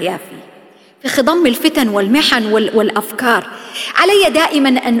الذي أحيا فيه، في خضم الفتن والمحن والأفكار. علي دائما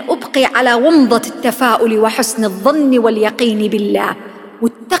أن أبقي على ومضة التفاؤل وحسن الظن واليقين بالله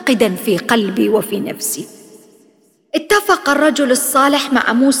متقدا في قلبي وفي نفسي. اتفق الرجل الصالح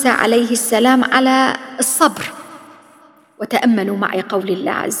مع موسى عليه السلام على الصبر. وتأملوا معي قول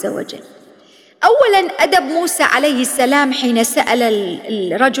الله عز وجل. أولا أدب موسى عليه السلام حين سأل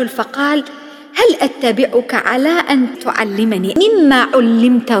الرجل فقال: هل أتبعك على أن تعلمني مما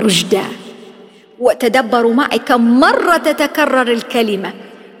علمت رشدا؟ وتدبروا معي كم مرة تتكرر الكلمة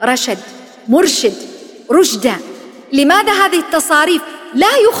رشد، مرشد، رشدا. لماذا هذه التصاريف؟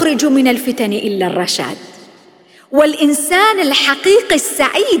 لا يخرج من الفتن إلا الرشاد، والإنسان الحقيقي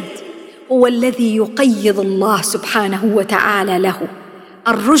السعيد هو الذي يقيض الله سبحانه وتعالى له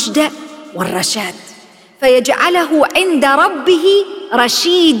الرشد والرشاد، فيجعله عند ربه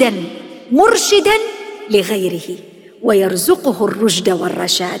رشيدا مرشدا لغيره، ويرزقه الرشد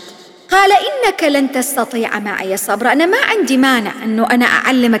والرشاد. قال: إنك لن تستطيع معي صبرا. أنا ما عندي مانع أنه أنا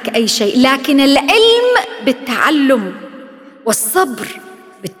أعلمك أي شيء، لكن العلم بالتعلم والصبر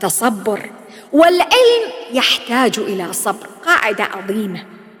بالتصبر، والعلم يحتاج إلى صبر.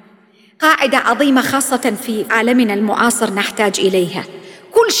 قاعدة عظيمة خاصة في عالمنا المعاصر نحتاج إليها.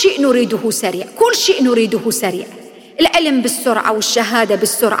 كل شيء نريده سريع، كل شيء نريده سريع. العلم بالسرعة، والشهادة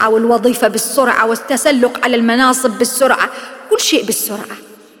بالسرعة، والوظيفة بالسرعة، والتسلق على المناصب بالسرعة، كل شيء بالسرعة.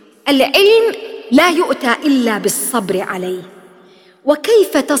 العلم لا يؤتى إلا بالصبر عليه.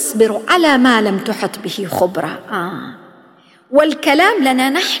 وكيف تصبر على ما لم تحط به خبرة؟ والكلام لنا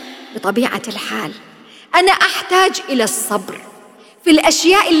نحن بطبيعة الحال. أنا أحتاج إلى الصبر في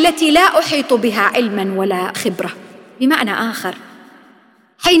الأشياء التي لا أحيط بها علما ولا خبرة. بمعنى آخر،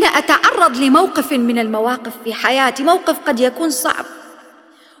 حين أتعرض لموقف من المواقف في حياتي، موقف قد يكون صعب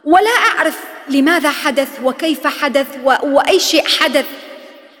ولا أعرف لماذا حدث وكيف حدث وأي شيء حدث،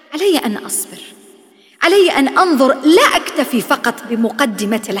 علي أن أصبر، علي أن أنظر، لا أكتفي فقط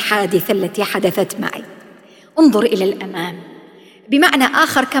بمقدمة الحادثة التي حدثت معي، انظر إلى الأمام. بمعنى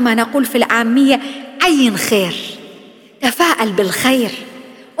آخر كما نقول في العامية: عين خير، تفاءل بالخير،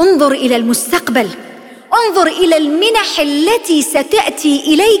 انظر إلى المستقبل، انظر إلى المنح التي ستأتي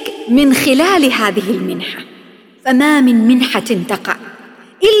إليك من خلال هذه المنحة. فما من منحة تقع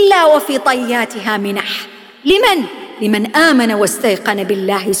إلا وفي طياتها منح. لمن آمن واستيقن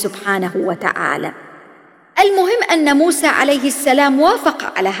بالله سبحانه وتعالى. المهم أن موسى عليه السلام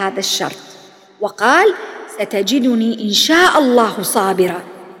وافق على هذا الشرط وقال: ستجدني إن شاء الله صابرا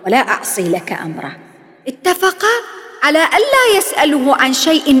ولا أعصي لك أمرا. اتفقا على ألا يسأله عن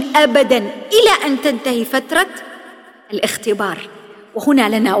شيء أبدا إلى أن تنتهي فترة الاختبار.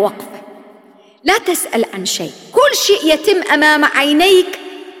 وهنا لنا وقفة، لا تسأل عن شيء، كل شيء يتم أمام عينيك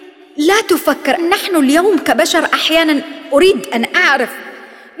لا تفكر. نحن اليوم كبشر أحيانا أريد أن أعرف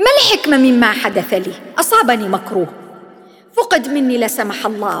ما الحكمة مما حدث لي. أصابني مكروه فقد مني لا سمح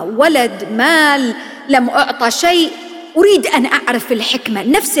الله ولد، مال، لم أعطى شيء، أريد أن أعرف الحكمة.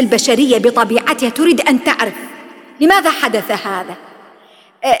 النفس البشرية بطبيعتها تريد أن تعرف لماذا حدث هذا.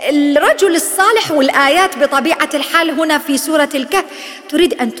 الرجل الصالح والآيات بطبيعة الحال هنا في سورة الكهف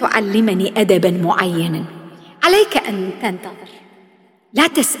تريد أن تعلمني أدبا معينا. عليك أن تنتظر، لا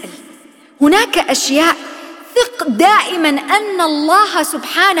تسأل. هناك أشياء ثق دائما أن الله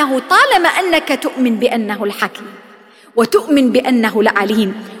سبحانه، طالما أنك تؤمن بأنه الحكيم وتؤمن بأنه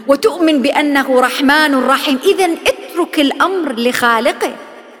العليم وتؤمن بأنه رحمن رحيم، إذن اترك الأمر لخالقه،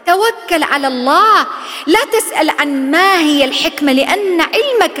 توكل على الله، لا تسأل عن ما هي الحكمة، لأن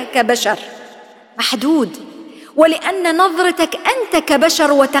علمك كبشر محدود، ولأن نظرتك أنت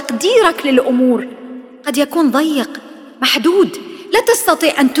كبشر وتقديرك للأمور قد يكون ضيق محدود، لا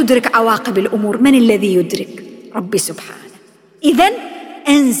تستطيع أن تدرك عواقب الأمور. من الذي يدرك؟ ربي سبحانه. إذن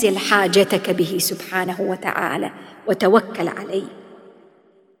أنزل حاجتك به سبحانه وتعالى وتوكل عليه.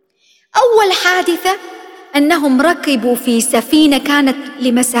 أول حادثة أنهم ركبوا في سفينة كانت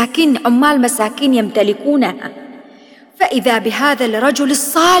لمساكين، عمال مساكين يمتلكونها، فإذا بهذا الرجل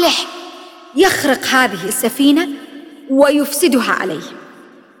الصالح يخرق هذه السفينة ويفسدها عليه.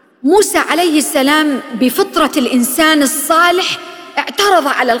 موسى عليه السلام بفطرة الإنسان الصالح اعترض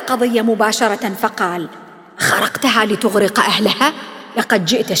على القضية مباشرة فقال: خرقتها لتغرق أهلها؟ لقد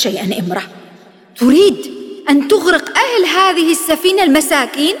جئت شيئا إمرا. تريد أن تغرق أهل هذه السفينة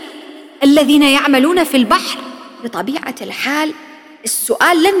المساكين الذين يعملون في البحر؟ بطبيعة الحال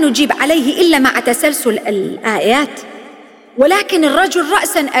السؤال لن نجيب عليه إلا مع تسلسل الآيات، ولكن الرجل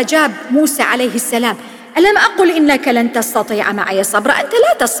رأسا أجاب موسى عليه السلام: ألم أقل إنك لن تستطيع معي صبرا؟ أنت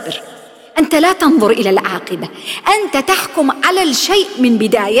لا تصبر، أنت لا تنظر إلى العاقبة، أنت تحكم على الشيء من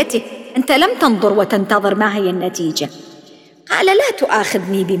بدايته، أنت لم تنظر وتنتظر ما هي النتيجة. قال: لا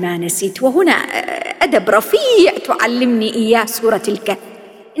تؤاخذني بما نسيت. وهنا أدب رفيع تعلمني إياه سورة الكهف.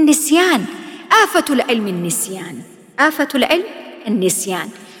 النسيان، آفة العلم النسيان، آفة العلم النسيان،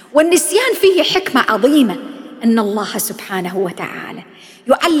 والنسيان فيه حكمة عظيمة، أن الله سبحانه وتعالى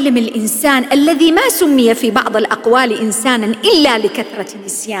يعلم الإنسان الذي ما سمي في بعض الأقوال إنسانا إلا لكثرة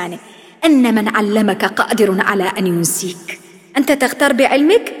نسيانه، أن من علمك قادر على أن ينسيك. أنت تغتر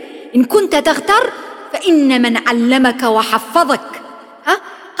بعلمك؟ إن كنت تغتر فإن من علمك وحفظك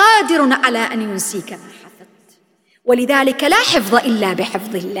قادر على أن ينسيك ما حفظت. ولذلك لا حفظ إلا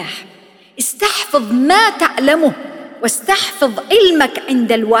بحفظ الله. استحفظ ما تعلمه، واستحفظ علمك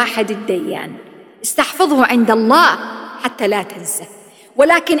عند الواحد الديان، استحفظه عند الله حتى لا تنسى.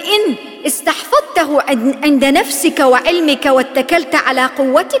 ولكن إن استحفظته عند نفسك وعلمك واتكلت على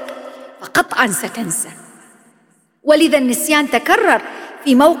قوتك فقطعا ستنسى. ولذا النسيان تكرر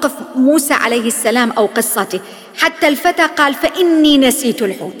في موقف موسى عليه السلام أو قصته، حتى الفتى قال: فإني نسيت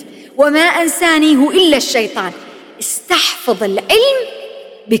الحوت وما أنسانيه إلا الشيطان. استحفظ العلم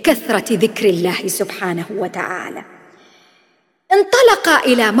بكثرة ذكر الله سبحانه وتعالى. انطلقا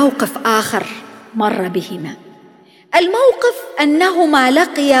إلى موقف آخر مر بهما. الموقف أنهما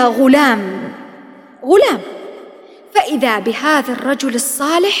لقيا غلام، فإذا بهذا الرجل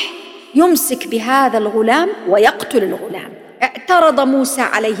الصالح يمسك بهذا الغلام ويقتل الغلام. اعترض موسى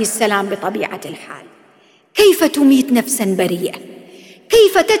عليه السلام بطبيعة الحال: كيف تميت نفسا بريئة؟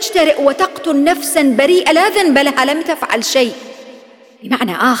 كيف تجترئ وتقتل نفسا بريئة لا ذنب لها، لم تفعل شيء؟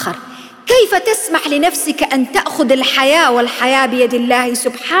 بمعنى آخر، كيف تسمح لنفسك أن تأخذ الحياة، والحياة بيد الله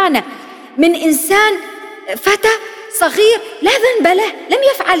سبحانه، من إنسان فتى صغير لا ذنب له، لم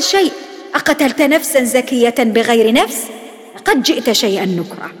يفعل شيء؟ أقتلت نفسا زكية بغير نفس؟ لقد جئت شيئا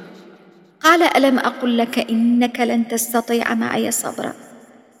نكرا. قال: ألم أقل لك إنك لن تستطيع معي صبرا؟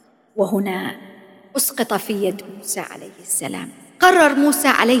 وهنا أسقط في يد موسى عليه السلام. قرر موسى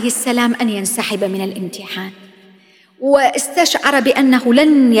عليه السلام أن ينسحب من الامتحان، واستشعر بأنه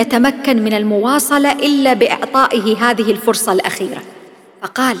لن يتمكن من المواصلة إلا بإعطائه هذه الفرصة الأخيرة،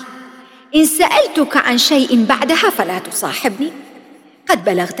 فقال: إن سألتك عن شيء بعدها فلا تصاحبني، قد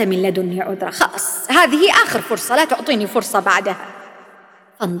بلغت من لدني عذرا، خلاص هذه آخر فرصة، لا تعطيني فرصة بعدها.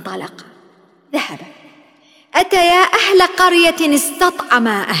 فانطلق، ذهب، أتيا أهل قرية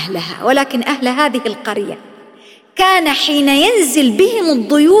استطعما أهلها، ولكن أهل هذه القرية كان حين ينزل بهم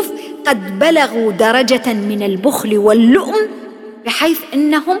الضيوف قد بلغوا درجة من البخل واللؤم بحيث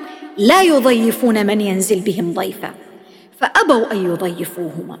أنهم لا يضيفون من ينزل بهم ضيفا، فأبوا أن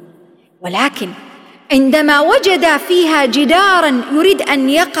يضيفوهما. ولكن عندما وجد فيها جدارا يريد أن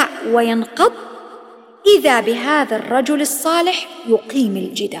يقع وينقض، إذا بهذا الرجل الصالح يقيم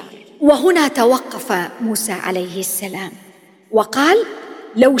الجدار. وهنا توقف موسى عليه السلام وقال: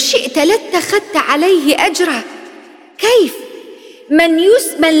 لو شئت لاتخذت عليه أجرا. كيف؟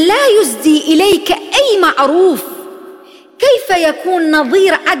 من لا يسدي إليك أي معروف، كيف يكون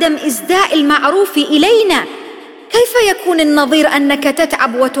نظير عدم إسداء المعروف إلينا؟ كيف يكون النظير أنك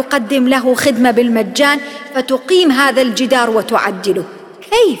تتعب وتقدم له خدمة بالمجان فتقيم هذا الجدار وتعدله؟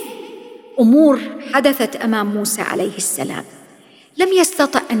 كيف؟ أمور حدثت أمام موسى عليه السلام لم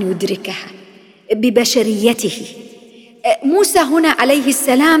يستطع أن يدركها ببشريته. موسى هنا عليه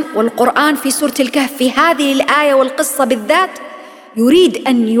السلام، والقرآن في سورة الكهف في هذه الآية والقصة بالذات يريد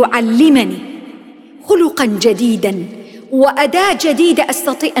أن يعلمني خلقاً جديداً وأداة جديدة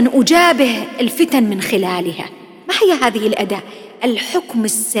أستطيع أن أجابه الفتن من خلالها. ما هي هذه الأداة؟ الحكم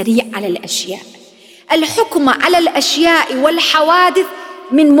السريع على الأشياء، الحكم على الأشياء والحوادث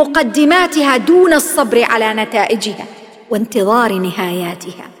من مقدماتها دون الصبر على نتائجها وانتظار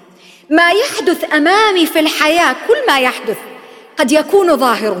نهاياتها. ما يحدث أمامي في الحياة، كل ما يحدث قد يكون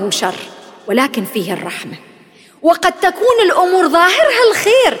ظاهره شر ولكن فيه الرحمة، وقد تكون الأمور ظاهرها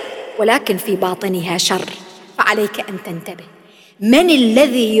الخير ولكن في باطنها شر، فعليك أن تنتبه. من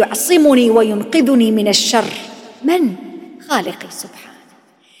الذي يعصمني وينقذني من الشر؟ من؟ خالقي سبحانه،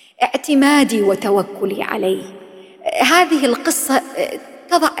 اعتمادي وتوكلي عليه. هذه القصة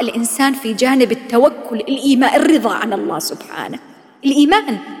تضع الإنسان في جانب التوكل، الإيمان، الرضا عن الله سبحانه،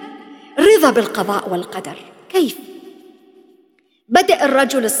 الإيمان، الرضا بالقضاء والقدر. كيف؟ بدأ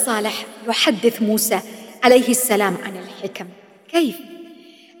الرجل الصالح يحدث موسى عليه السلام عن الحكم. كيف؟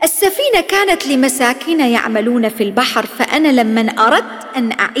 السفينة كانت لمساكين يعملون في البحر، فأنا لمن أردت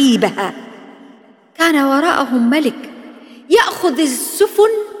أن أعيبها كان وراءهم ملك يأخذ السفن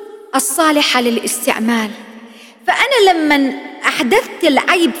الصالحة للاستعمال، فأنا لمن أحدثت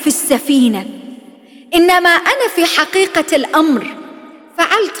العيب في السفينة إنما أنا في حقيقة الأمر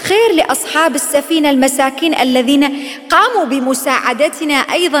فعلت خير لأصحاب السفينة المساكين الذين قاموا بمساعدتنا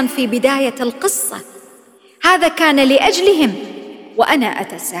أيضا في بداية القصة. هذا كان لأجلهم. وأنا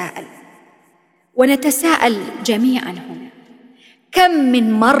أتساءل ونتساءل جميعا هنا، كم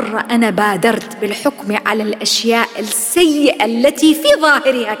من مرة أنا بادرت بالحكم على الأشياء السيئة التي في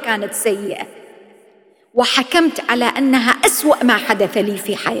ظاهرها كانت سيئة وحكمت على أنها أسوأ ما حدث لي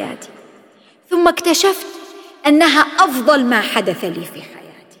في حياتي، ثم اكتشفت أنها أفضل ما حدث لي في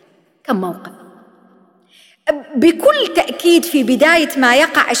حياتي. كم موقف! بكل تأكيد في بداية ما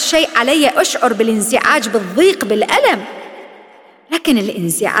يقع الشيء علي أشعر بالانزعاج، بالضيق، بالألم، لكن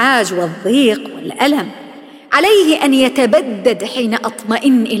الانزعاج والضيق والألم عليه أن يتبدد حين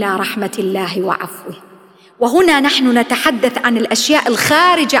أطمئن إلى رحمة الله وعفوه. وهنا نحن نتحدث عن الأشياء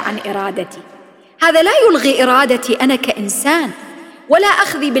الخارجة عن إرادتي. هذا لا يلغي إرادتي أنا كإنسان ولا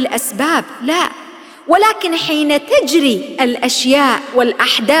أخذي بالأسباب، لا، ولكن حين تجري الأشياء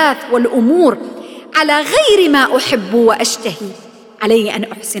والأحداث والأمور على غير ما أحب وأشتهي علي أن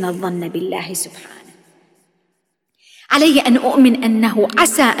أحسن الظن بالله سبحانه، علي أن أؤمن أنه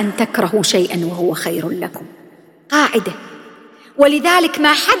عسى أن تكرهوا شيئا وهو خير لكم، قاعدة. ولذلك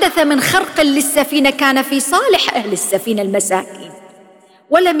ما حدث من خرق للسفينة كان في صالح أهل السفينة المساكين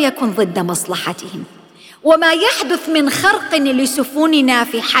ولم يكن ضد مصلحتهم، وما يحدث من خرق لسفننا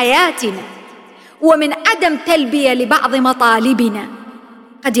في حياتنا ومن عدم تلبية لبعض مطالبنا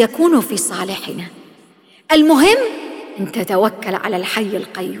قد يكون في صالحنا. المهم أن تتوكل على الحي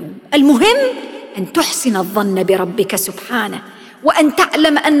القيوم، المهم أن تحسن الظن بربك سبحانه، وأن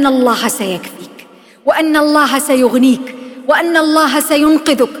تعلم أن الله سيكفيك، وأن الله سيغنيك، وأن الله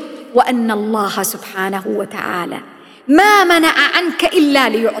سينقذك، وأن الله سبحانه وتعالى ما منع عنك إلا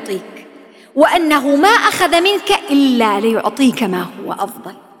ليعطيك، وأنه ما أخذ منك إلا ليعطيك ما هو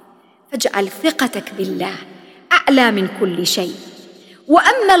أفضل. فاجعل ثقتك بالله أعلى من كل شيء.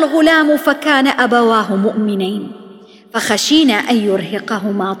 وأما الغلام فكان أبواه مؤمنين فخشينا أن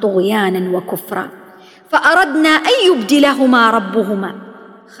يرهقهما طغيانا وكفرا فأردنا أن يبدلهما ربهما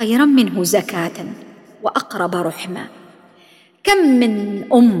خيرا منه زكاة وأقرب رحما. كم من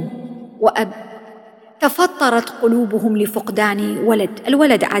أم وأب تفطرت قلوبهم لفقدان ولد،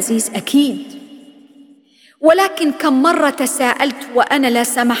 الولد عزيز أكيد، ولكن كم مرة تساءلت وأنا لا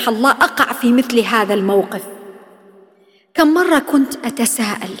سمح الله أقع في مثل هذا الموقف، كم مرة كنت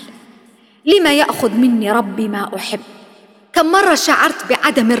أتساءل لما يأخذ مني ربي ما أحب، كم مرة شعرت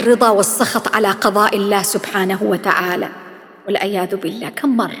بعدم الرضا والسخط على قضاء الله سبحانه وتعالى والعياذ بالله،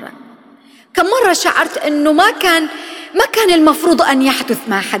 كم مرة شعرت أنه ما كان المفروض أن يحدث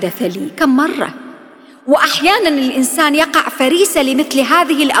ما حدث لي، كم مرة. وأحيانا الإنسان يقع فريسة لمثل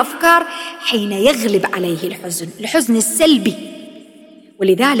هذه الأفكار حين يغلب عليه الحزن السلبي.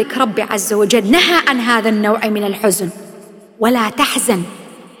 ولذلك رب عز وجل نهى عن هذا النوع من الحزن. ولا تحزن،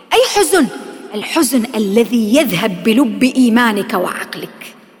 أي حزن؟ الحزن الذي يذهب بلب إيمانك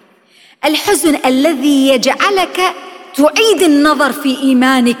وعقلك، الحزن الذي يجعلك تعيد النظر في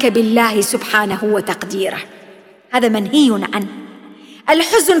إيمانك بالله سبحانه وتقديره. هذا منهي عنه.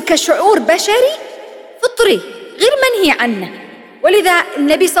 الحزن كشعور بشري فطري غير منهي عنه، ولذا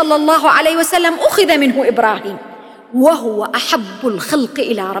النبي صلى الله عليه وسلم أخذ منه إبراهيم وهو أحب الخلق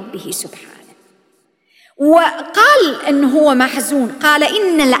إلى ربه سبحانه، وقال إنه هو محزون، قال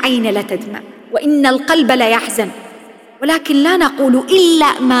إن العين لتدمع وإن القلب ليحزن، ولكن لا نقول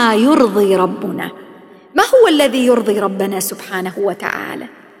إلا ما يرضي ربنا. ما هو الذي يرضي ربنا سبحانه وتعالى؟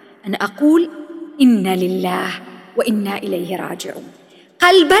 أن أقول إنا لله وإنا إليه راجعون،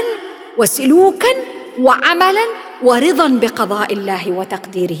 قلباً وسلوكاً وعملاً ورضاً بقضاء الله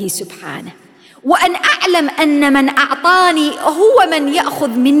وتقديره سبحانه، وأن أعلم أن من أعطاني هو من يأخذ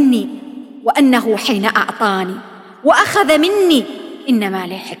مني، وأنه حين أعطاني وأخذ مني إنما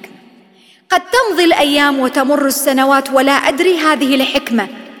لحكمة. قد تمضي الأيام وتمر السنوات ولا أدري هذه لحكمة،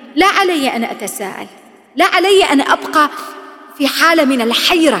 لا علي أن أتساءل، لا علي أن أبقى في حالة من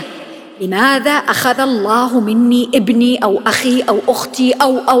الحيرة، لماذا أخذ الله مني ابني أو أخي أو أختي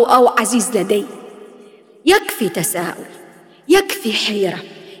أو عزيز لدي؟ يكفي تساؤل، يكفي حيرة،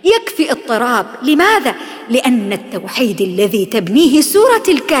 يكفي اضطراب. لماذا؟ لأن التوحيد الذي تبنيه سورة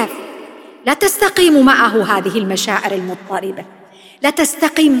الكهف لا تستقيم معه هذه المشاعر المضطربة، لا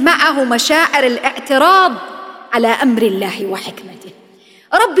تستقيم معه مشاعر الاعتراض على أمر الله وحكمته.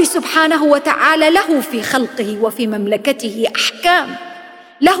 ربي سبحانه وتعالى له في خلقه وفي مملكته أحكام،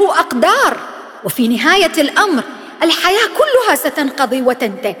 له أقدار، وفي نهاية الأمر الحياة كلها ستنقضي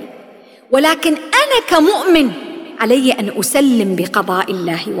وتنتهي، ولكن أنا كمؤمن علي أن أسلم بقضاء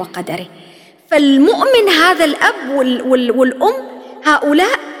الله وقدره. فالمؤمن هذا الأب والأم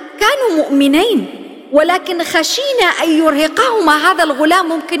هؤلاء كانوا مؤمنين، ولكن خشينا أن يرهقهما هذا الغلام،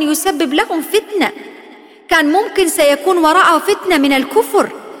 ممكن يسبب لهم فتنة، كان ممكن سيكون وراءه فتنة من الكفر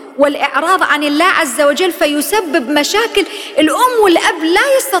والإعراض عن الله عز وجل، فيسبب مشاكل الأم والأب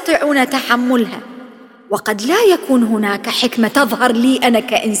لا يستطيعون تحملها. وقد لا يكون هناك حكمة تظهر لي أنا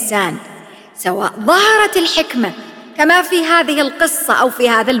كإنسان، سواء ظهرت الحكمة كما في هذه القصة أو في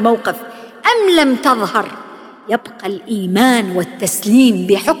هذا الموقف أم لم تظهر، يبقى الإيمان والتسليم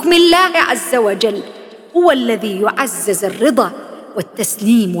بحكم الله عز وجل هو الذي يعزز الرضا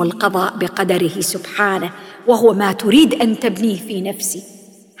والتسليم والقضاء بقدره سبحانه، وهو ما تريد أن تبنيه في نفسي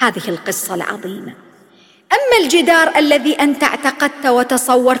هذه القصة العظيمة. أما الجدار الذي أنت اعتقدت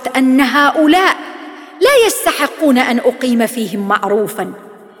وتصورت أن هؤلاء لا يستحقون أن أقيم فيهم معروفا،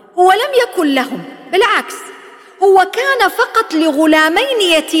 هو لم يكن لهم، بالعكس هو كان فقط لغلامين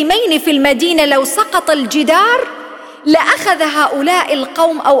يتيمين في المدينة. لو سقط الجدار لأخذ هؤلاء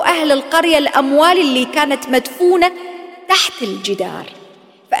القوم أو أهل القرية الأموال اللي كانت مدفونة تحت الجدار.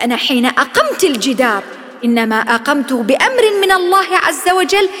 فأنا حين أقمت الجدار إنما أقمته بأمر من الله عز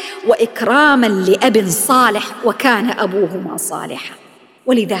وجل وإكراما لأب صالح وكان أبوهما صالحا.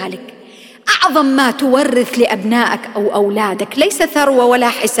 ولذلك أعظم ما تورث لأبنائك أو أولادك ليس ثروة ولا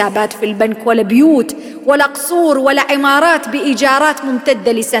حسابات في البنك ولا بيوت ولا قصور ولا عمارات بإيجارات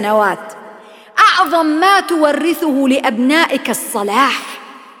ممتدة لسنوات، أعظم ما تورثه لأبنائك الصلاح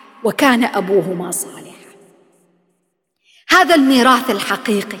وكان أبوهما صالحا. هذا الميراث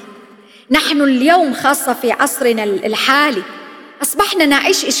الحقيقي. نحن اليوم خاصة في عصرنا الحالي أصبحنا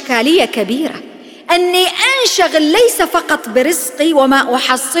نعيش إشكالية كبيرة، أني أنشغل ليس فقط برزقي وما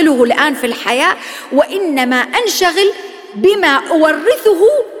أحصله الآن في الحياة، وإنما أنشغل بما أورثه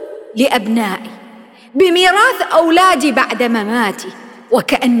لأبنائي، بميراث أولادي بعد مماتي،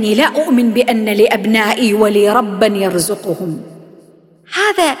 وكأني لا أؤمن بأن لأبنائي ولي ربا يرزقهم.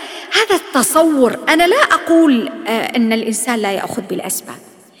 هذا التصور. أنا لا أقول أن الإنسان لا يأخذ بالأسباب،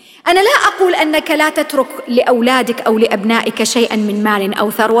 أنا لا أقول أنك لا تترك لأولادك أو لأبنائك شيئا من مال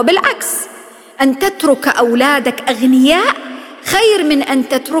أو ثروة، بالعكس أن تترك أولادك أغنياء خير من أن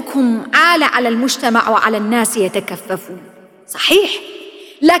تتركهم عالة على المجتمع وعلى الناس يتكففون، صحيح،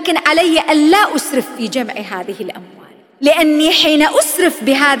 لكن علي أن لا أسرف في جمع هذه الأموال، لأني حين أسرف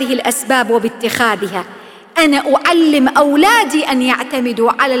بهذه الأسباب وباتخاذها أنا أعلم أولادي أن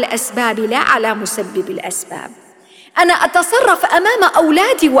يعتمدوا على الأسباب لا على مسبب الأسباب. أنا أتصرف أمام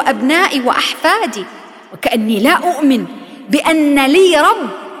أولادي وأبنائي وأحفادي وكأني لا أؤمن بأن لي رب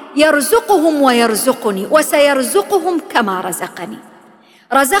يرزقهم ويرزقني وسيرزقهم كما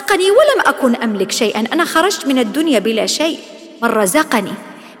رزقني ولم أكن أملك شيئا. أنا خرجت من الدنيا بلا شيء. من رزقني؟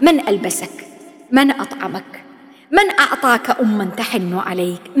 من ألبسك؟ من أطعمك؟ من أعطاك أما تحن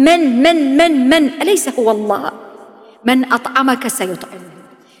عليك؟ من أليس هو الله؟ من أطعمك سيطعمهم،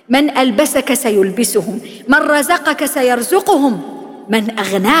 من ألبسك سيلبسهم، من رزقك سيرزقهم، من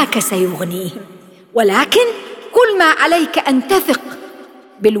أغناك سيغنيهم. ولكن كل ما عليك أن تثق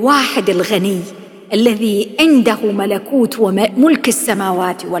بالواحد الغني الذي عنده ملكوت وملك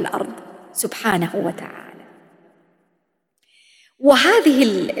السماوات والأرض سبحانه وتعالى. وهذه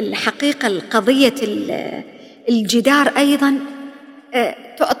الحقيقة القضية الجدار أيضا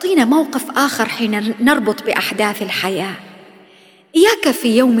تعطينا موقف آخر حين نربط بأحداث الحياة. إياك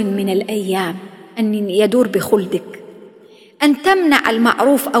في يوم من الأيام أن يدور بخلدك أن تمنع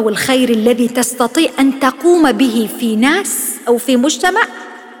المعروف أو الخير الذي تستطيع أن تقوم به في ناس أو في مجتمع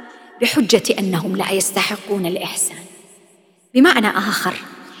بحجة أنهم لا يستحقون الإحسان. بمعنى آخر،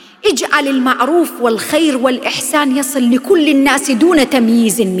 اجعل المعروف والخير والإحسان يصل لكل الناس دون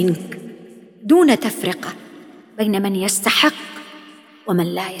تمييز منك، دون تفرقة بين من يستحق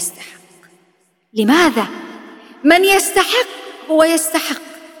ومن لا يستحق. لماذا؟ من يستحق هو يستحق،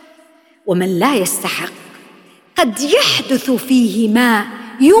 ومن لا يستحق قد يحدث فيه ما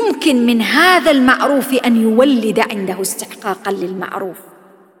يمكن من هذا المعروف أن يولد عنده استحقاقا للمعروف.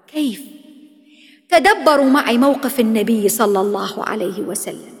 كيف؟ تدبروا معي موقف النبي صلى الله عليه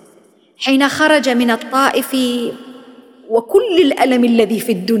وسلم حين خرج من الطائف وكل الألم الذي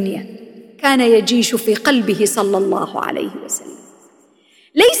في الدنيا كان يجيش في قلبه صلى الله عليه وسلم.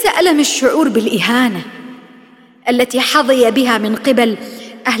 ليس ألم الشعور بالإهانة التي حظي بها من قبل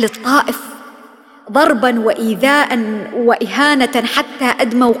أهل الطائف ضربا وإيذاء وإهانة حتى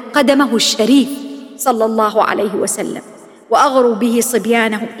أدموا قدمه الشريف صلى الله عليه وسلم وأغروا به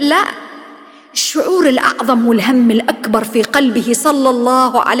صبيانهم. لا، الشعور الأعظم والهم الأكبر في قلبه صلى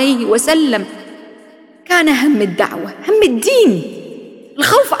الله عليه وسلم كان هم الدعوة، هم الدين،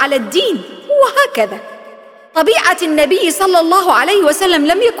 الخوف على الدين. وهكذا طبيعة النبي صلى الله عليه وسلم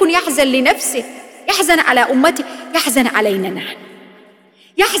لم يكن يحزن لنفسه، يحزن على أمته، يحزن علينا نحن،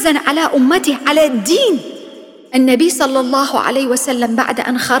 يحزن على أمته، على الدين. النبي صلى الله عليه وسلم بعد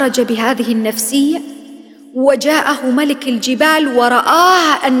أن خرج بهذه النفسية وجاءه ملك الجبال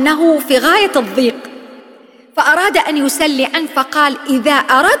ورآه أنه في غاية الضيق، فأراد أن يسلي عنه، فقال: إذا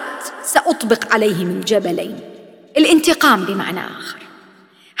أردت سأطبق عليهم الجبلين. الانتقام بمعنى آخر.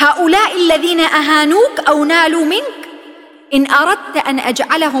 هؤلاء الذين أهانوك أو نالوا منك إن أردت أن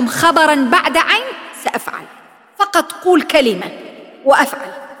أجعلهم خبرا بعد عين سأفعل، فقط قول كلمة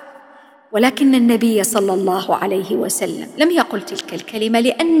وأفعل. ولكن النبي صلى الله عليه وسلم لم يقل تلك الكلمة،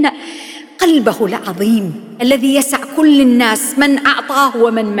 لأن قلبه العظيم الذي يسع كل الناس، من أعطاه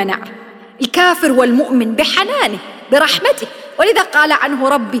ومن منعه، الكافر والمؤمن، بحنانه برحمته. ولذا قال عنه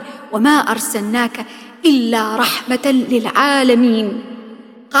ربي: وما أرسلناك إلا رحمة للعالمين.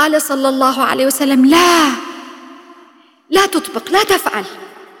 قال صلى الله عليه وسلم: لا تطبق، لا تفعل.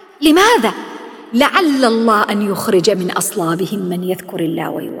 لماذا؟ لعل الله أن يخرج من أصلابهم من يذكر الله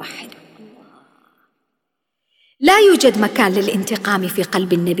ويوحد. لا يوجد مكان للانتقام في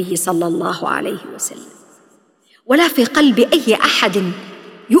قلب النبي صلى الله عليه وسلم، ولا في قلب أي أحد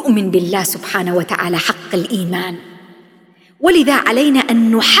يؤمن بالله سبحانه وتعالى حق الإيمان. ولذا علينا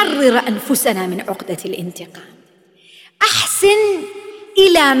أن نحرر أنفسنا من عقدة الانتقام. أحسن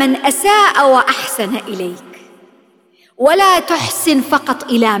إلى من أساء وأحسن إليك، ولا تحسن فقط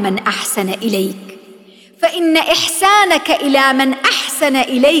إلى من أحسن إليك، فإن إحسانك إلى من أحسن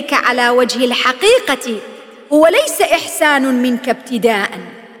إليك على وجه الحقيقة هو ليس إحسان منك ابتداء،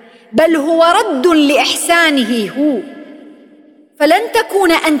 بل هو رد لإحسانه هو، فلن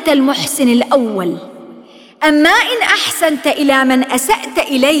تكون أنت المحسن الأول. أما إن أحسنت إلى من أسأت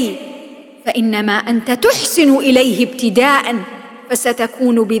إليه فإنما أنت تحسن إليه ابتداء،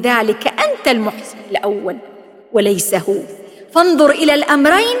 فستكون بذلك أنت المحسن الأول وليس هو. فانظر إلى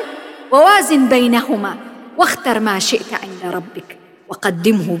الأمرين ووازن بينهما، واختر ما شئت عند ربك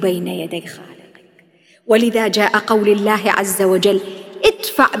وقدمه بين يدي خالقك. ولذا جاء قول الله عز وجل: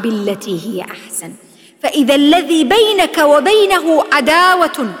 ادفع بالتي هي أحسن، فإذا الذي بينك وبينه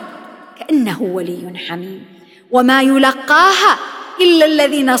عداوة كأنه ولي حميم، وما يلقاها إلا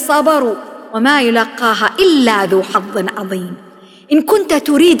الذين صبروا وما يلقاها إلا ذو حظ عظيم. إن كنت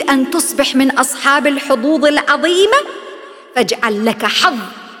تريد أن تصبح من أصحاب الحظوظ العظيمة فاجعل لك حظ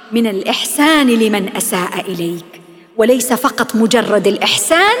من الإحسان لمن أساء إليك، وليس فقط مجرد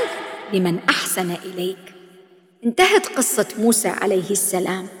الإحسان لمن أحسن إليك. انتهت قصة موسى عليه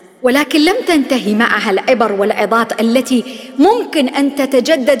السلام، ولكن لم تنتهي معها العبر والعظات التي ممكن أن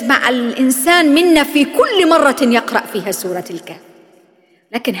تتجدد مع الإنسان منا في كل مرة يقرأ فيها سورة الكهف.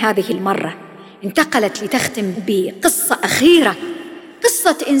 لكن هذه المرة انتقلت لتختم بقصة أخيرة،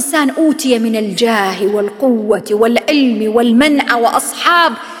 قصة إنسان أوتي من الجاه والقوة والعلم والمنع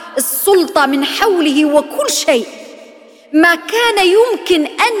وأصحاب السلطة من حوله وكل شيء، ما كان يمكن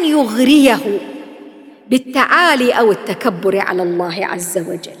أن يغريه بالتعالي أو التكبر على الله عز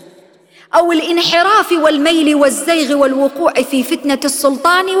وجل، أو الانحراف والميل والزيغ والوقوع في فتنة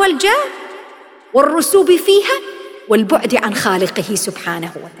السلطان والجاه والرسوب فيها والبعد عن خالقه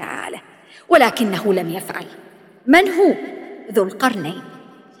سبحانه وتعالى، ولكنه لم يفعل. من هو؟ ذو القرنين.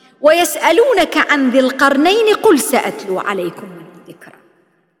 ويسألونك عن ذي القرنين قل سأتلو عليكم منه ذكرا.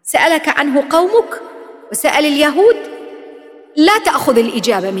 سألك عنه قومك وسأل اليهود، لا تأخذ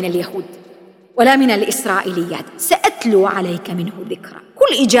الإجابة من اليهود ولا من الإسرائيليات، سأتلو عليك منه ذكرا.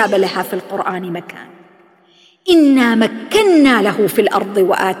 كل إجابة لها في القرآن مكان. إنا مكنا له في الأرض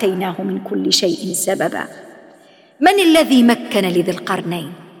وآتيناه من كل شيء سببا. من الذي مكن لذي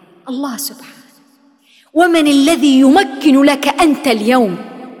القرنين؟ الله سبحانه. ومن الذي يمكن لك أنت اليوم؟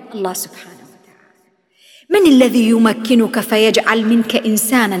 الله سبحانه وتعالى. من الذي يمكنك فيجعل منك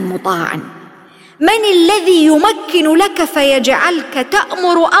إنسانا مطاعا؟ من الذي يمكن لك فيجعلك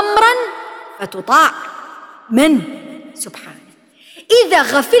تأمر أمرا فتطاع؟ من؟ سبحانه. إذا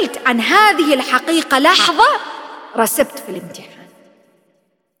غفلت عن هذه الحقيقة لحظة رسبت في الامتحان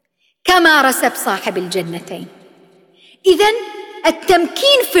كما رسب صاحب الجنتين. إذن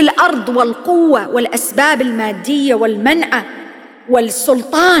التمكين في الأرض والقوة والأسباب المادية والمنعة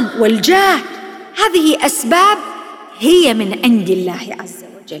والسلطان والجاه، هذه أسباب هي من عند الله عز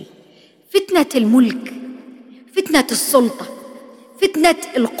وجل. فتنة الملك، فتنة السلطة، فتنة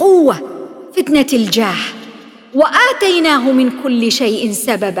القوة، فتنة الجاه. وآتيناه من كل شيء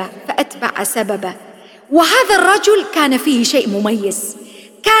سببا فأتبع سببا. وهذا الرجل كان فيه شيء مميز،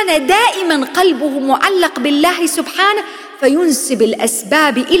 كان دائما قلبه معلق بالله سبحانه فينسب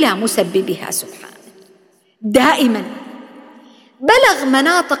الأسباب إلى مسببها سبحانه دائما. بلغ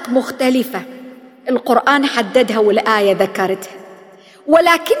مناطق مختلفة القرآن حددها والآية ذكرتها،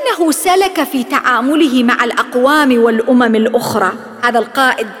 ولكنه سلك في تعامله مع الأقوام والأمم الأخرى. هذا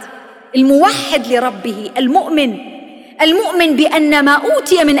القائد الموحد لربه المؤمن بأن ما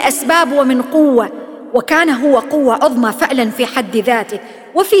أوتي من أسباب ومن قوة، وكان هو قوة عظمى فعلا في حد ذاته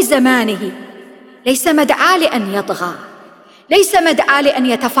وفي زمانه، ليس مدعاة لأن يطغى، ليس مدعاة لأن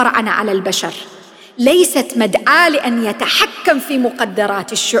يتفرعن على البشر، ليست مدعاة لأن يتحكم في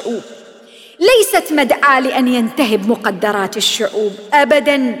مقدرات الشعوب، ليست مدعاة لأن ينتهب مقدرات الشعوب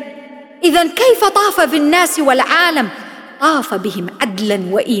أبدا. إذن كيف طاف بالناس والعالم؟ طاف بهم عدلا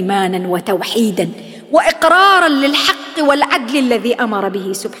وإيمانا وتوحيدا وإقرارا للحق والعدل الذي أمر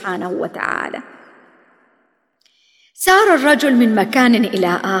به سبحانه وتعالى. سار الرجل من مكان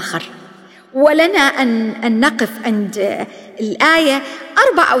إلى آخر، ولنا أن نقف عند الآية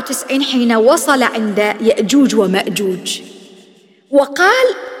 94 حين وصل عند يأجوج ومأجوج، وقال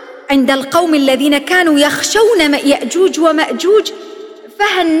عند القوم الذين كانوا يخشون يأجوج ومأجوج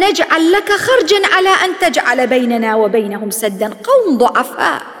فهل نجعل لك خرجا على أن تجعل بيننا وبينهم سدا. قوم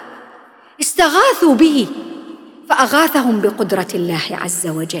ضعفاء استغاثوا به فأغاثهم بقدرة الله عز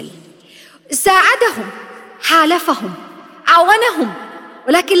وجل، ساعدهم، حالفهم، عاونهم،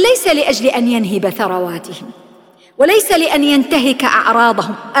 ولكن ليس لأجل أن ينهب ثرواتهم وليس لأن ينتهك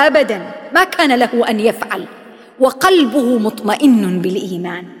أعراضهم أبدا، ما كان له أن يفعل، وقلبه مطمئن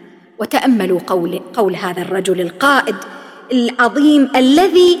بالإيمان. وتأملوا قول هذا الرجل القائد العظيم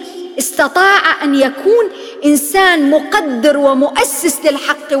الذي استطاع أن يكون إنسان مقدر ومؤسس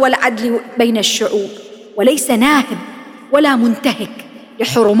للحق والعدل بين الشعوب، وليس ناهب ولا منتهك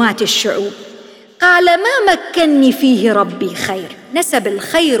لحرمات الشعوب. قال ما مكنني فيه ربي خير. نسب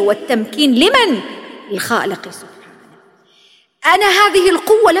الخير والتمكين لمن؟ الخالق سبحانه. أنا هذه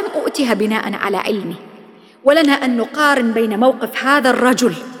القوة لم أؤتها بناء على علمي. ولنا أن نقارن بين موقف هذا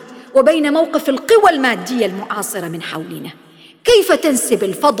الرجل وبين موقف القوى المادية المعاصرة من حولنا. كيف تنسب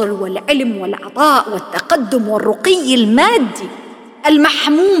الفضل والعلم والعطاء والتقدم والرقي المادي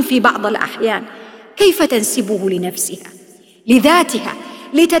المحموم في بعض الأحيان، كيف تنسبه لنفسها لذاتها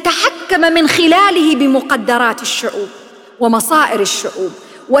لتتحكم من خلاله بمقدرات الشعوب ومصائر الشعوب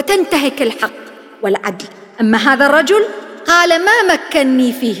وتنتهك الحق والعدل. أما هذا الرجل قال ما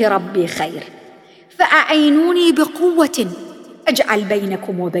مكنني فيه ربي خير فأعينوني بقوة أجعل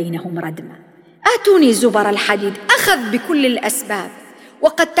بينكم وبينهم ردما. آتوني زبر الحديد. أخذ بكل الأسباب.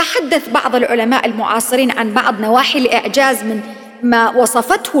 وقد تحدث بعض العلماء المعاصرين عن بعض نواحي الإعجاز من ما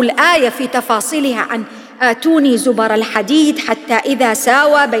وصفته الآية في تفاصيلها عن آتوني زبر الحديد حتى إذا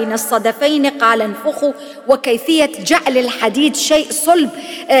ساوى بين الصدفين قال انفخوا، وكيفية جعل الحديد شيء صلب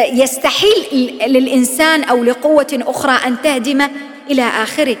يستحيل للإنسان أو لقوة أخرى أن تهدمه إلى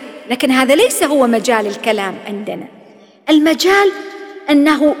آخره. لكن هذا ليس هو مجال الكلام عندنا. المجال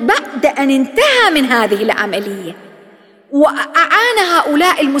أنه بعد أن انتهى من هذه العملية وأعان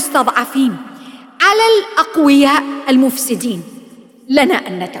هؤلاء المستضعفين على الأقوياء المفسدين، لنا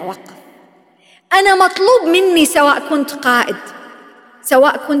أن نتوقف. أنا مطلوب مني سواء كنت قائد،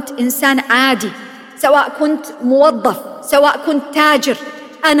 سواء كنت إنسان عادي، سواء كنت موظف، سواء كنت تاجر،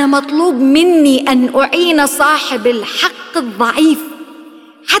 أنا مطلوب مني أن أعين صاحب الحق الضعيف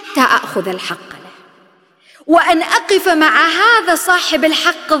حتى أخذ الحق له. وأن أقف مع هذا صاحب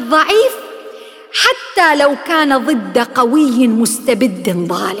الحق الضعيف حتى لو كان ضد قوي مستبد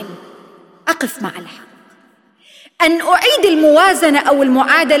ظالم. أقف مع الحق. أن أعيد الموازنة أو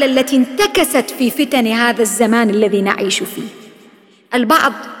المعادلة التي انتكست في فتن هذا الزمان الذي نعيش فيه.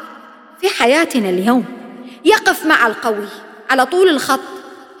 البعض في حياتنا اليوم يقف مع القوي على طول الخط،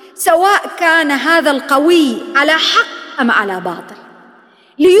 سواء كان هذا القوي على حق أم على باطل،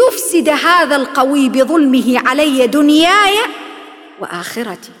 ليفسد هذا القوي بظلمه علي دنياي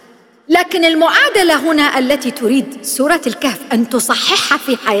وآخرتي. لكن المعادلة هنا التي تريد سورة الكهف أن تصححها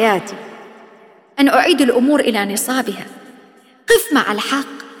في حياتي، أن أعيد الأمور إلى نصابها. قف مع الحق،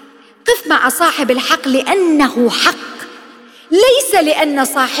 قف مع صاحب الحق لأنه حق، ليس لأن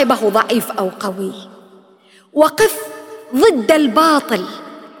صاحبه ضعيف أو قوي. وقف ضد الباطل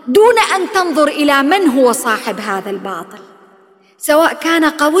دون أن تنظر إلى من هو صاحب هذا الباطل، سواء كان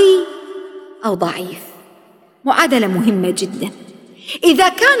قوي أو ضعيف. معادلة مهمة جدا. إذا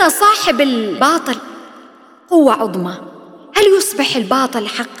كان صاحب الباطل قوة عظمى، هل يصبح الباطل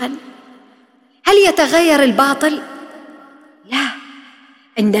حقا؟ هل يتغير الباطل؟ لا،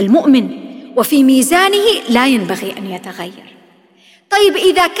 عند المؤمن وفي ميزانه لا ينبغي أن يتغير. طيب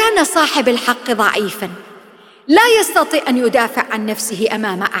إذا كان صاحب الحق ضعيفا لا يستطيع أن يدافع عن نفسه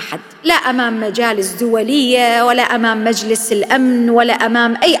أمام أحد، لا أمام مجالس دولية ولا أمام مجلس الأمن ولا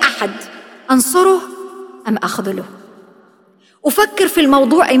أمام أي أحد، أنصره أم أخذله؟ أفكر في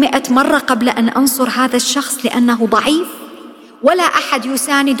الموضوع 100 مرة قبل أن أنصر هذا الشخص لأنه ضعيف ولا أحد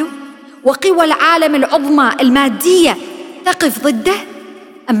يسانده، وقوى العالم العظمى المادية تقف ضده،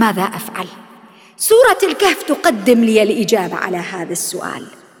 أم ماذا أفعل؟ سورة الكهف تقدم لي الإجابة على هذا السؤال.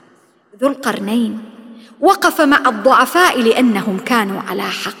 ذو القرنين وقف مع الضعفاء لأنهم كانوا على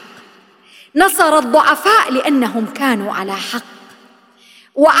حق، نصر الضعفاء لأنهم كانوا على حق،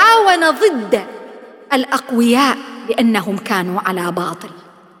 وعاون ضد الأقوياء لأنهم كانوا على باطل.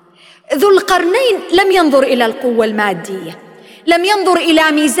 ذو القرنين لم ينظر إلى القوة المادية، لم ينظر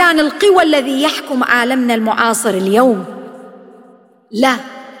إلى ميزان القوى الذي يحكم عالمنا المعاصر اليوم، لا،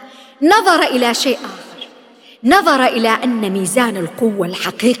 نظر إلى شيء آخر. نظر إلى أن ميزان القوة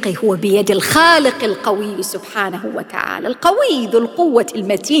الحقيقي هو بيد الخالق القوي سبحانه وتعالى. القوي ذو القوة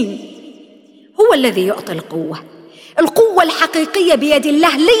المتين هو الذي يعطي القوة. القوة الحقيقية بيد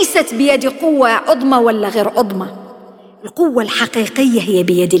الله، ليست بيد قوة عظمى ولا غير عظمى. القوة الحقيقية هي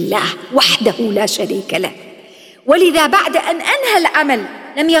بيد الله وحده لا شريك له. ولذا بعد أن أنهى العمل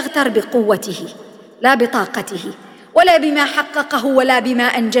لم يغتر بقوته لا بطاقته ولا بما حققه ولا بما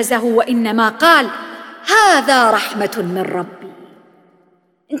أنجزه، وإنما قال هذا رحمة من ربي.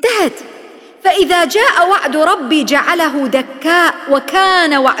 انتهت. فإذا جاء وعد ربي جعله دكاء،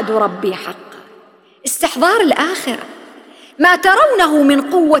 وكان وعد ربي حقا. استحضار الآخرة، ما ترونه من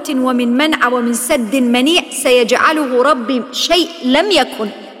قوة ومن منع ومن سد منيع سيجعله ربي شيء لم يكن،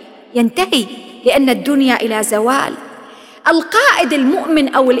 ينتهي، لأن الدنيا إلى زوال. القائد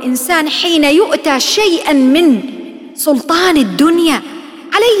المؤمن أو الإنسان حين يؤتى شيئا من سلطان الدنيا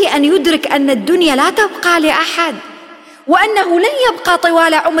عليه أن يدرك أن الدنيا لا تبقى لأحد، وأنه لن يبقى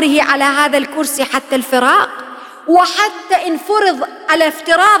طوال عمره على هذا الكرسي حتى الفراق. وحتى إن فرض على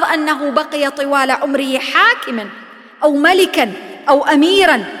افتراض أنه بقي طوال عمره حاكما أو ملكا أو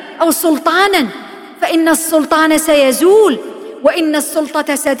أميرا أو سلطانا، فإن السلطان سيزول، وإن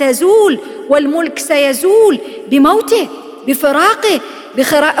السلطة ستزول، والملك سيزول بموته، بفراقه،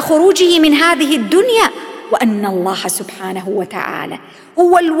 بخروجه من هذه الدنيا. وأن الله سبحانه وتعالى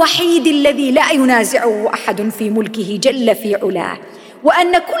هو الوحيد الذي لا ينازعه أحد في ملكه جل في علاه،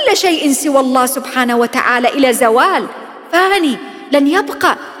 وأن كل شيء سوى الله سبحانه وتعالى إلى زوال فاني لن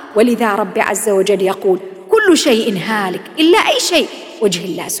يبقى. ولذا رب عز وجل يقول كل شيء هالك إلا أي شيء وجه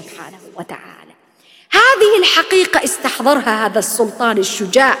الله سبحانه وتعالى. هذه الحقيقة استحضرها هذا السلطان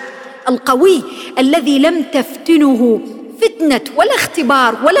الشجاع القوي الذي لم تفتنه فتنة ولا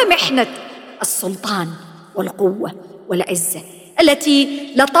اختبار ولا محنة السلطان والقوة والعزة التي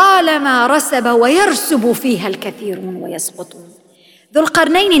لطالما رسب ويرسب فيها الكثيرون ويسقطون. ذو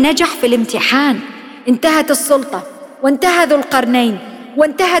القرنين نجح في الامتحان، انتهت السلطة وانتهى ذو القرنين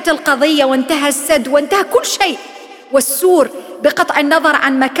وانتهت القضية وانتهى السد وانتهى كل شيء، والسور بقطع النظر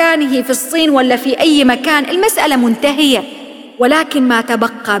عن مكانه في الصين ولا في أي مكان المسألة منتهية. ولكن ما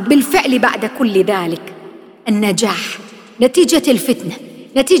تبقى بالفعل بعد كل ذلك النجاح، نتيجة الفتنة،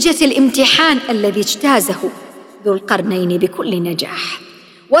 نتيجة الامتحان الذي اجتازه ذو القرنين بكل نجاح.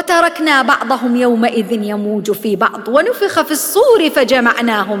 وتركنا بعضهم يومئذ يموج في بعض ونفخ في الصور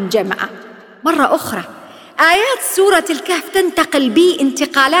فجمعناهم جمعا. مرة أخرى آيات سورة الكهف تنتقل بي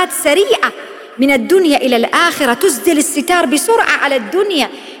انتقالات سريعة من الدنيا إلى الآخرة، تسدل الستار بسرعة على الدنيا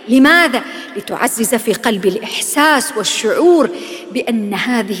لماذا؟ لتعزز في قلبي الإحساس والشعور بأن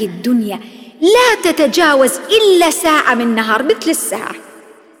هذه الدنيا لا تتجاوز إلا ساعة من نهار مثل الساعة.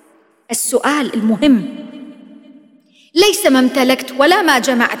 السؤال المهم ليس ما امتلكت ولا ما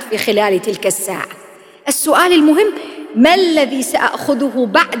جمعت في خلال تلك الساعة، السؤال المهم ما الذي سأخذه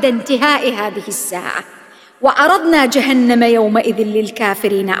بعد انتهاء هذه الساعة؟ وعرضنا جهنم يومئذ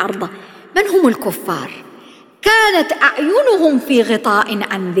للكافرين عرضا. من هم الكفار؟ كانت أعينهم في غطاء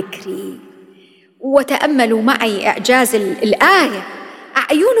عن ذكري. وتأملوا معي إعجاز الآية،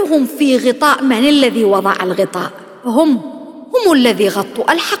 أعينهم في غطاء. من الذي وضع الغطاء؟ هم الذي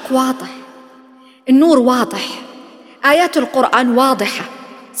غطوا. الحق واضح، النور واضح، آيات القرآن واضحة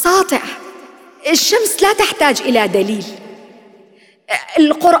ساطعة، الشمس لا تحتاج إلى دليل.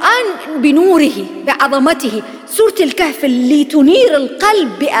 القرآن بنوره بعظمته، سورة الكهف اللي تنير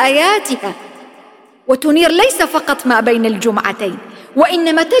القلب بآياتها، وتنير ليس فقط ما بين الجمعتين،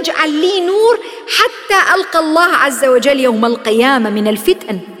 وإنما تجعل لي نور حتى ألقى الله عز وجل يوم القيامة من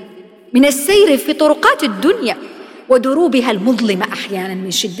الفتن، من السير في طرقات الدنيا ودروبها المظلمة أحيانا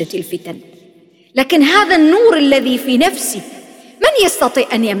من شدة الفتن. لكن هذا النور الذي في نفسي من يستطيع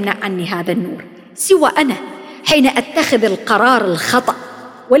أن يمنع عني هذا النور سوى أنا حين أتخذ القرار الخطأ.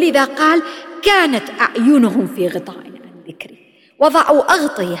 ولذا قال كانت أعينهم في غطاء عن ذكري، وضعوا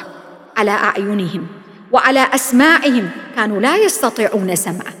أغطية على أعينهم وعلى أسماعهم، كانوا لا يستطيعون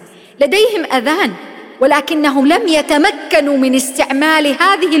سمعه. لديهم أذان ولكنهم لم يتمكنوا من استعمال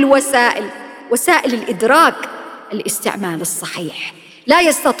هذه الوسائل، وسائل الإدراك، الاستعمال الصحيح. لا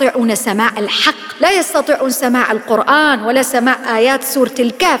يستطيعون سماع الحق، لا يستطيعون سماع القرآن ولا سماع آيات سورة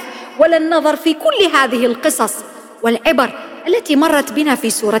الكهف، ولا النظر في كل هذه القصص والعبر التي مرت بنا في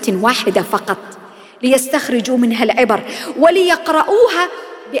سورة واحدة فقط، ليستخرجوا منها العبر وليقرؤوها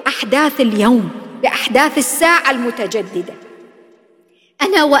بأحداث اليوم، بأحداث الساعة المتجددة.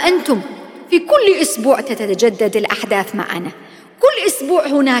 أنا وأنتم في كل أسبوع تتجدد الأحداث معنا، كل أسبوع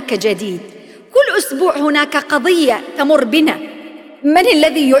هناك جديد، كل أسبوع هناك قضية تمر بنا. من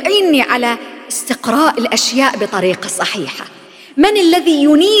الذي يعينني على استقراء الأشياء بطريقة صحيحة؟ من الذي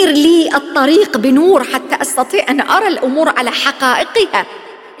ينير لي الطريق بنور حتى أستطيع أن أرى الأمور على حقائقها؟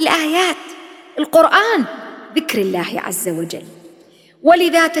 الآيات، القرآن، ذكر الله عز وجل.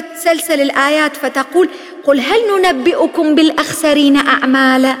 ولذا تتسلسل الآيات فتقول قل هل ننبئكم بالأخسرين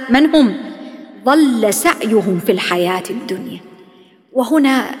أعمالا؟ من هم؟ ضل سعيهم في الحياة الدنيا.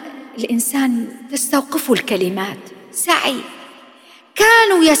 وهنا الإنسان تستوقف الكلمات سعي.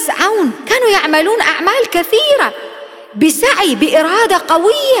 كانوا يسعون، كانوا يعملون أعمال كثيرة بسعي، بإرادة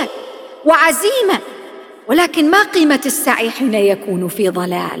قوية وعزيمة، ولكن ما قيمة السعي حين يكون في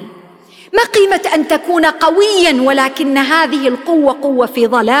ضلال؟ ما قيمة أن تكون قوياً ولكن هذه القوة قوة في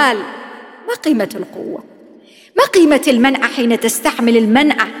ضلال؟ ما قيمة القوة؟ ما قيمة المنعة حين تستعمل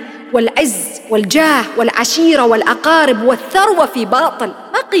المنعة والعز والجاه والعشيرة والأقارب والثروة في باطل؟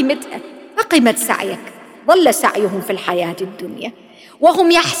 ما قيمتها؟ ما قيمة سعيك؟ ضل سعيهم في الحياة الدنيا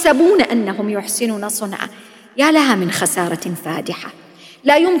وهم يحسبون أنهم يحسنون صنعا. يا لها من خسارة فادحة.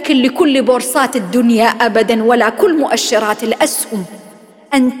 لا يمكن لكل بورصات الدنيا أبداً ولا كل مؤشرات الأسهم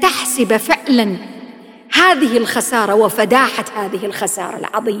أن تحسب فعلاً هذه الخسارة وفداحة هذه الخسارة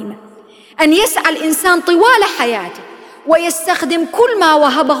العظيمة. أن يسعى الإنسان طوال حياته ويستخدم كل ما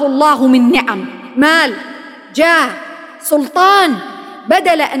وهبه الله من نعم، مال، جاه، سلطان،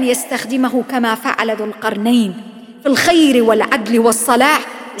 بدل أن يستخدمه كما فعل ذو القرنين في الخير والعدل والصلاح،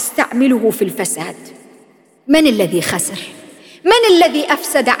 استعمله في الفساد. من الذي خسر؟ من الذي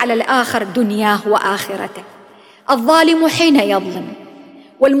أفسد على الآخر دنياه وآخرته؟ الظالم حين يظلم،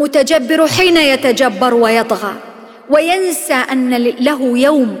 والمتجبر حين يتجبر ويطغى وينسى أن له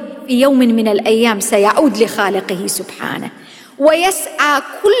يوم، في يوم من الأيام سيعود لخالقه سبحانه، ويسعى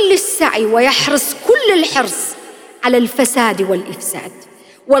كل السعي ويحرص كل الحرص على الفساد والإفساد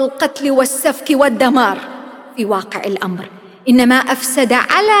والقتل والسفك والدمار. في واقع الأمر إنما أفسد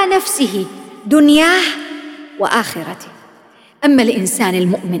على نفسه دنياه وآخرته. أما الإنسان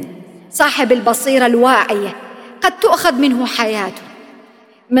المؤمن صاحب البصيرة الواعية قد تؤخذ منه حياته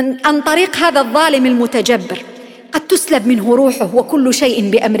عن طريق هذا الظالم المتجبر، قد تسلب منه روحه، وكل شيء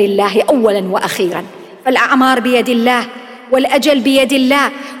بأمر الله أولا وأخيرا. فالأعمار بيد الله والأجل بيد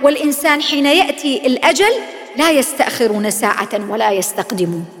الله، والإنسان حين يأتي الأجل لا يستأخرون ساعة ولا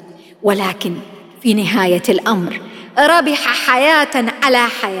يستقدمون. ولكن في نهاية الأمر ربح حياة على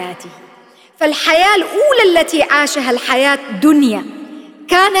حياته. فالحياة الأولى التي عاشها الحياة الدنيا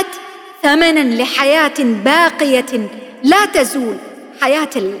كانت ثمناً لحياة باقية لا تزول، حياة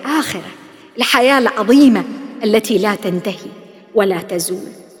الآخرة، الحياة العظيمة التي لا تنتهي ولا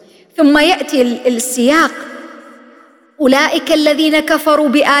تزول. ثم يأتي السياق أولئك الذين كفروا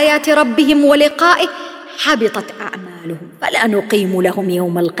بآيات ربهم ولقائه حبطت أعمالهم فلا نقيم لهم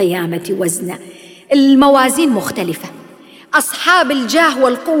يوم القيامة وزنا. الموازين مختلفة. أصحاب الجاه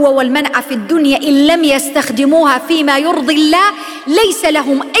والقوة والمنع في الدنيا إن لم يستخدموها فيما يرضي الله ليس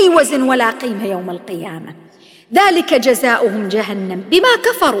لهم أي وزن ولا قيمة يوم القيامة. ذلك جزاؤهم جهنم بما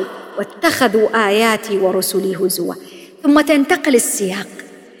كفروا واتخذوا آياتي ورسلي هزوا. ثم تنتقل السياق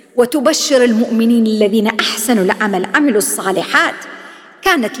وتبشر المؤمنين الذين أحسنوا العمل عملوا الصالحات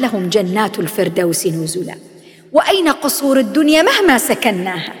كانت لهم جنات الفردوس نزلا. وأين قصور الدنيا مهما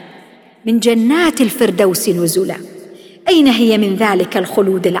سكناها؟ من جنات الفردوس نزلا. أين هي من ذلك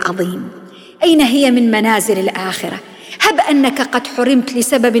الخلود العظيم؟ أين هي من منازل الآخرة؟ هب أنك قد حرمت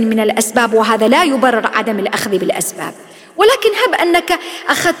لسبب من الأسباب، وهذا لا يبرر عدم الأخذ بالأسباب، ولكن هب أنك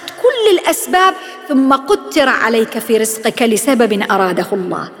أخذت كل الأسباب ثم قدر عليك في رزقك لسبب أراده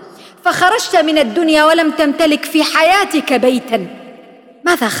الله، فخرجت من الدنيا ولم تمتلك في حياتك بيتا،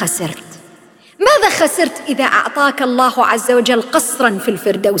 ماذا خسرت؟ ماذا خسرت إذا أعطاك الله عز وجل قصرا في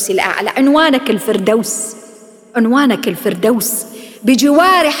الفردوس الأعلى؟ عنوانك الفردوس، عنوانك الفردوس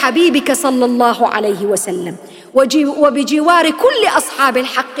بجوار حبيبك صلى الله عليه وسلم وبجوار كل أصحاب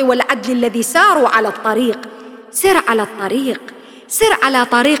الحق والعدل الذي ساروا على الطريق. سر على الطريق، سر على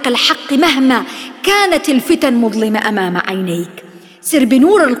طريق الحق مهما كانت الفتن مظلمة أمام عينيك. سر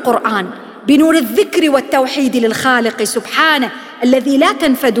بنور القرآن، بنور الذكر والتوحيد للخالق سبحانه الذي لا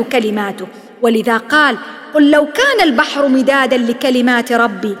تنفد كلماته. ولذا قال: قل لو كان البحر مدادا لكلمات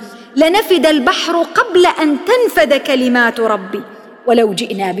ربي لنفد البحر قبل أن تنفد كلمات ربي ولو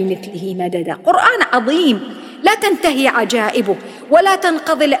جئنا بمثله مددا. قرآن عظيم لا تنتهي عجائبه ولا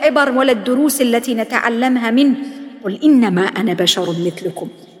تنقضي العبر ولا الدروس التي نتعلمها منه. قل إنما أنا بشر مثلكم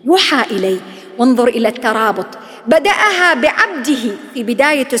يوحى إلي. وانظر إلى الترابط، بدأها بعبده في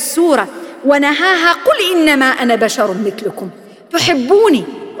بداية السورة ونهاها قل إنما أنا بشر مثلكم. تحبوني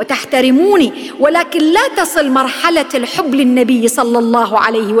وتحترموني، ولكن لا تصل مرحلة الحب للنبي صلى الله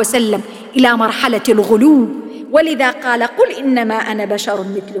عليه وسلم إلى مرحلة الغلو. ولذا قال: قل إنما أنا بشر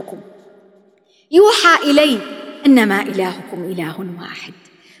مثلكم يوحى إلي إنما إلهكم إله واحد.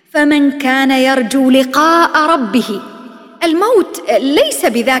 فمن كان يرجو لقاء ربه، الموت ليس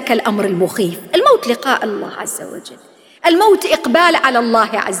بذاك الأمر المخيف، الموت لقاء الله عز وجل، الموت إقبال على الله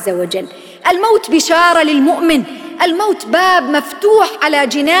عز وجل، الموت بشارة للمؤمن، الموت باب مفتوح على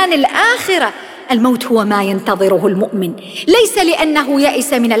جنان الآخرة. الموت هو ما ينتظره المؤمن، ليس لأنه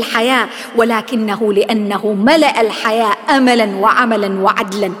يئس من الحياة، ولكنه لأنه ملأ الحياة أملا وعملا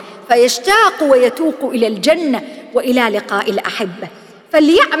وعدلا، فيشتاق ويتوق إلى الجنة وإلى لقاء الأحبة.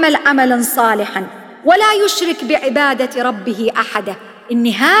 فليعمل عملا صالحا ولا يشرك بعبادة ربه أحدا.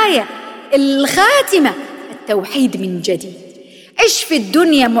 النهاية، الخاتمة، التوحيد من جديد. عش في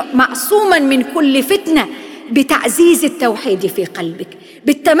الدنيا معصوما من كل فتنة بتعزيز التوحيد في قلبك،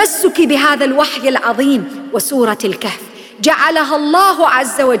 بالتمسك بهذا الوحي العظيم. وسورة الكهف جعلها الله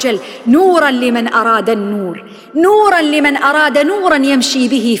عز وجل نورا لمن أراد النور، نورا لمن أراد نورا يمشي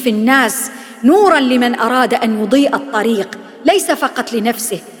به في الناس، نورا لمن أراد أن يضيء الطريق ليس فقط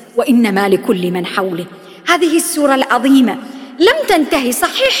لنفسه وإنما لكل من حوله. هذه السورة العظيمة لم تنتهي،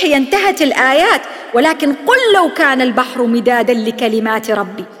 صحيح هي انتهت الآيات، ولكن قل لو كان البحر مدادا لكلمات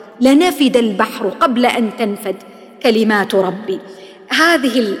ربي لنفد البحر قبل أن تنفد كلمات ربي.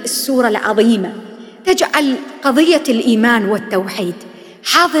 هذه السورة العظيمة تجعل قضية الإيمان والتوحيد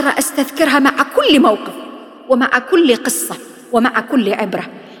حاضرة أستذكرها مع كل موقف ومع كل قصة ومع كل عبرة.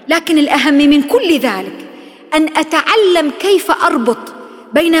 لكن الأهم من كل ذلك أن أتعلم كيف أربط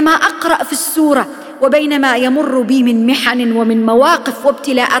بين ما أقرأ في السورة وبين ما يمر بي من محن ومن مواقف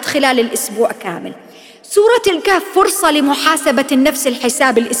وابتلاءات خلال الأسبوع كامل. سورة الكهف فرصة لمحاسبة النفس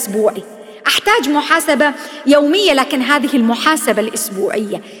الحساب الأسبوعي. أحتاج محاسبة يومية، لكن هذه المحاسبة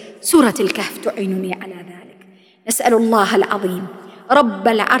الأسبوعية سورة الكهف تعينني على ذلك. نسأل الله العظيم رب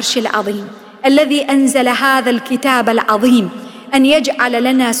العرش العظيم الذي أنزل هذا الكتاب العظيم أن يجعل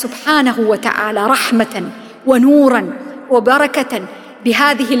لنا سبحانه وتعالى رحمة ونورا وبركة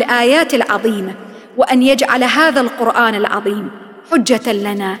بهذه الآيات العظيمة، وأن يجعل هذا القرآن العظيم حجة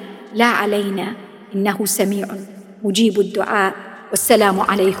لنا لا علينا، إنه سميع مجيب الدعاء. والسلام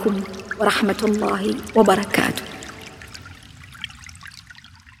عليكم ورحمة الله وبركاته.